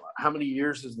though how many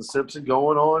years is The Simpsons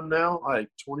going on now? Like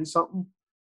 20-something?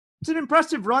 It's an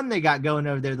impressive run they got going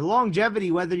over there. The longevity,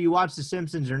 whether you watch The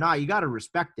Simpsons or not, you got to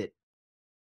respect it.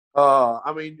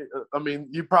 I mean,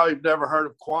 you probably never heard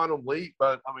of Quantum Leap,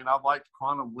 but I mean, I liked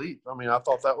Quantum Leap. I mean, I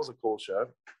thought that was a cool show.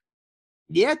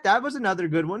 Yeah, that was another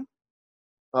good one.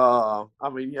 I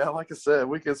mean, yeah, like I said,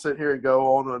 we can sit here and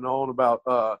go on and on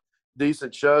about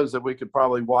decent shows that we could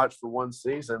probably watch for one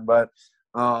season. But,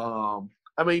 I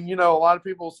mean, a lot of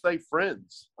people say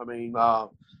Friends. I mean,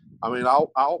 I'll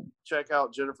check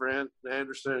out Jennifer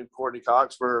Anderson and Courtney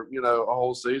Cox for, a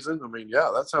whole season. I mean,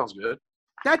 yeah, that sounds good.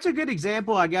 That's a good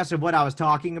example, I guess, of what I was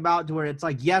talking about, to where it's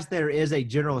like, yes, there is a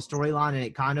general storyline and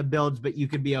it kind of builds, but you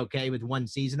could be okay with one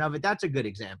season of it. That's a good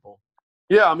example.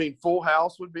 Yeah, I mean, Full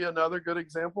House would be another good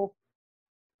example.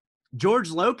 George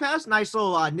Lopez, nice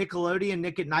little Nickelodeon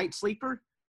Nick at Night sleeper.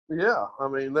 Yeah, I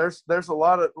mean, there's a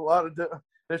lot of.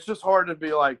 It's just hard to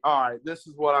be like, all right, this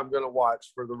is what I'm going to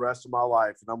watch for the rest of my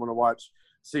life, and I'm going to watch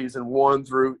season 1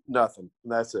 through nothing,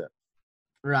 and that's it.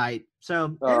 Right.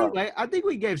 So anyway, I think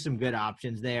we gave some good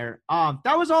options there.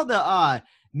 That was all the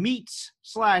meets /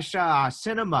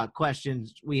 cinema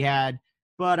questions we had.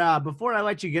 But before I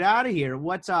let you get out of here,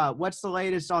 what's the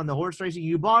latest on the horse racing?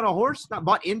 You bought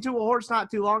into a horse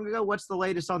not too long ago. What's the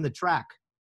latest on the track?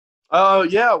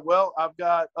 Yeah. Well, I've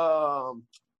got well,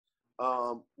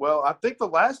 I think the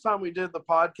last time we did the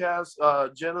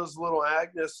podcast, Jenna's little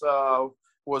Agnes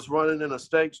was running in a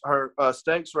stakes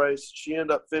race. She ended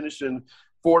up finishing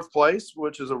 4th place,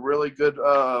 which is a really good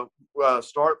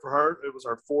start for her. It was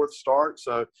her 4th start,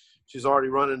 so she's already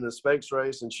running the stakes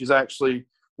race, and she's actually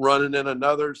running in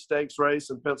another stakes race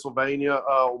in Pennsylvania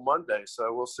on Monday.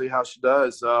 So we'll see how she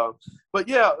does. But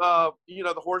yeah,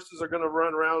 the horses are going to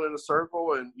run around in a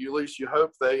circle, and at least you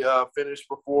hope they finish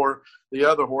before the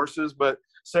other horses. But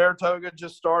Saratoga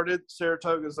just started.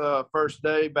 Saratoga's first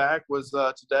day back was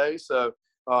today. So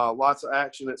lots of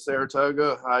action at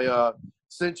Saratoga. I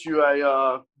sent you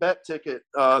a bet ticket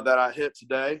that I hit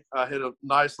today. I hit a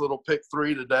nice little pick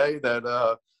 3 today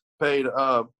that paid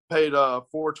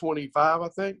 $4.25, I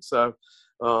think. So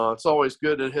it's always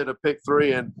good to hit a pick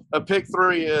 3, and a pick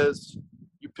 3 is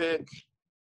you pick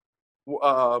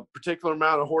a particular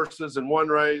amount of horses in one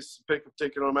race, pick a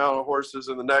particular amount of horses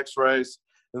in the next race,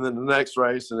 and then the next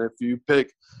race, and if you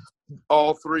pick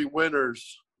all 3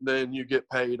 winners, then you get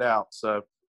paid out. So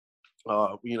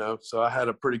so I had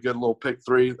a pretty good little pick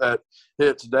 3 that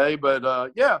hit today.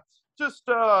 But yeah, just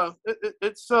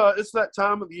it's that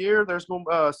time of the year. There's going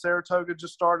Saratoga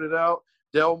just started out.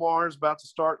 Del Mar is about to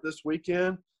start this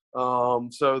weekend.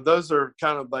 So those are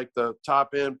kind of like the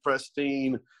top end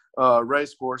pristine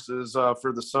race courses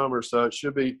for the summer. So it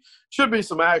should be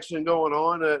some action going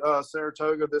on at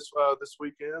Saratoga this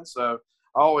weekend. So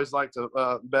I always like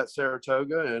to bet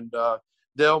Saratoga, and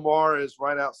Del Mar is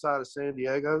right outside of San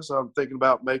Diego. So I'm thinking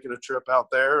about making a trip out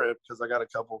there because I got a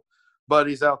couple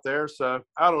buddies out there. So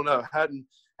I don't know. Hadn't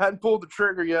pulled the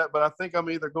trigger yet, but I think I'm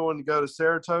either going to go to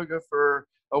Saratoga for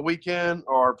a weekend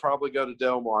or probably go to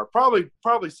Del Mar. Probably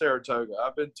Saratoga.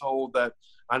 I've been told that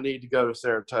I need to go to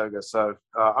Saratoga, so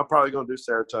I'm probably going to do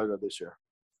Saratoga this year.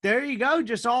 There you go.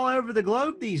 Just all over the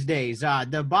globe these days.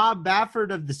 The Bob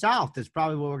Baffert of the South is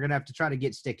probably what we're going to have to try to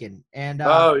get sticking. And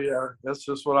oh, yeah, that's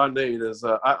just what I need is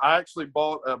I actually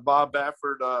bought a Bob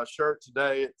Baffert shirt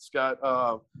today. It's got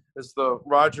it's the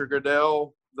Roger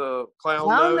Goodell, the clown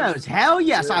nose. Hell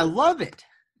yes. Yeah. I love it.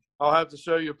 I'll have to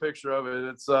show you a picture of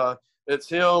it. It's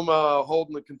him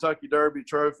holding the Kentucky Derby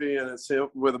trophy, and it's him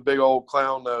with a big old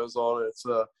clown nose on it.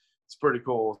 It's pretty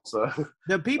cool. So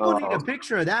the people need a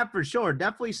picture of that for sure.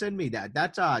 Definitely send me that.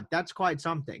 That's quite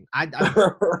something.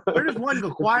 Where does one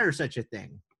acquire such a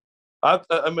thing?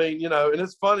 I mean, and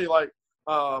it's funny. Like,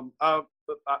 I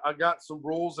got some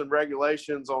rules and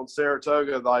regulations on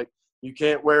Saratoga. Like, you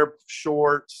can't wear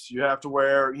shorts. You have to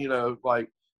wear, like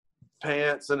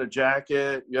pants and a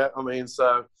jacket. Yeah, I mean,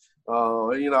 so.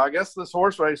 I guess this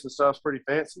horse racing stuff's pretty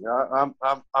fancy. I'm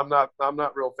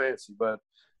not real fancy, but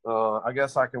I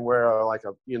guess I can wear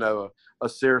a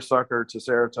seersucker to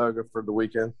Saratoga for the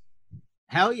weekend.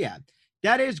 Hell yeah.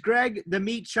 That is Greg, the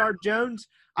Meat Sharp Jones.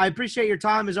 I appreciate your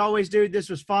time as always, dude. This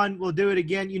was fun. We'll do it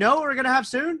again. You know what we're going to have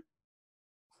soon?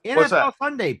 NFL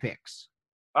Sunday picks.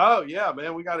 Oh yeah,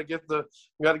 man. We got to get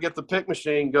the pick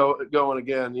machine going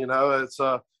again.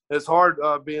 It's hard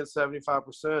being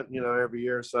 75%, every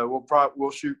year. So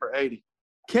we'll shoot for 80.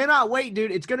 Cannot wait,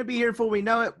 dude. It's going to be here before we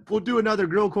know it. We'll do another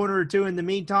grill corner or two in the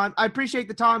meantime. I appreciate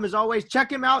the time as always. Check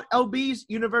him out, LB's,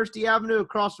 University Avenue,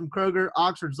 across from Kroger.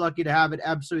 Oxford's lucky to have it.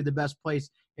 Absolutely the best place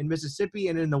in Mississippi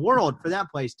and in the world for that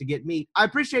place to get meat. I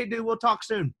appreciate it, dude. We'll talk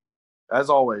soon. As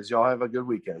always, y'all have a good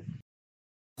weekend.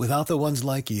 Without the ones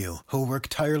like you who work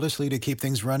tirelessly to keep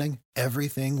things running,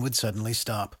 everything would suddenly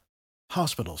stop.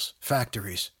 Hospitals,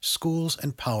 factories, schools,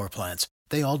 and power plants,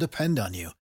 they all depend on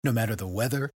you. No matter the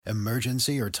weather,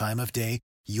 emergency, or time of day,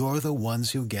 you're the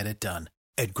ones who get it done.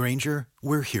 At Grainger,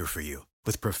 we're here for you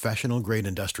with professional-grade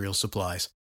industrial supplies.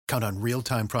 Count on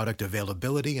real-time product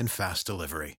availability and fast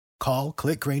delivery. Call,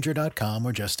 click Grainger.com,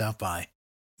 or just stop by.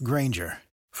 Grainger,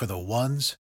 for the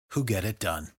ones who get it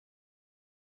done.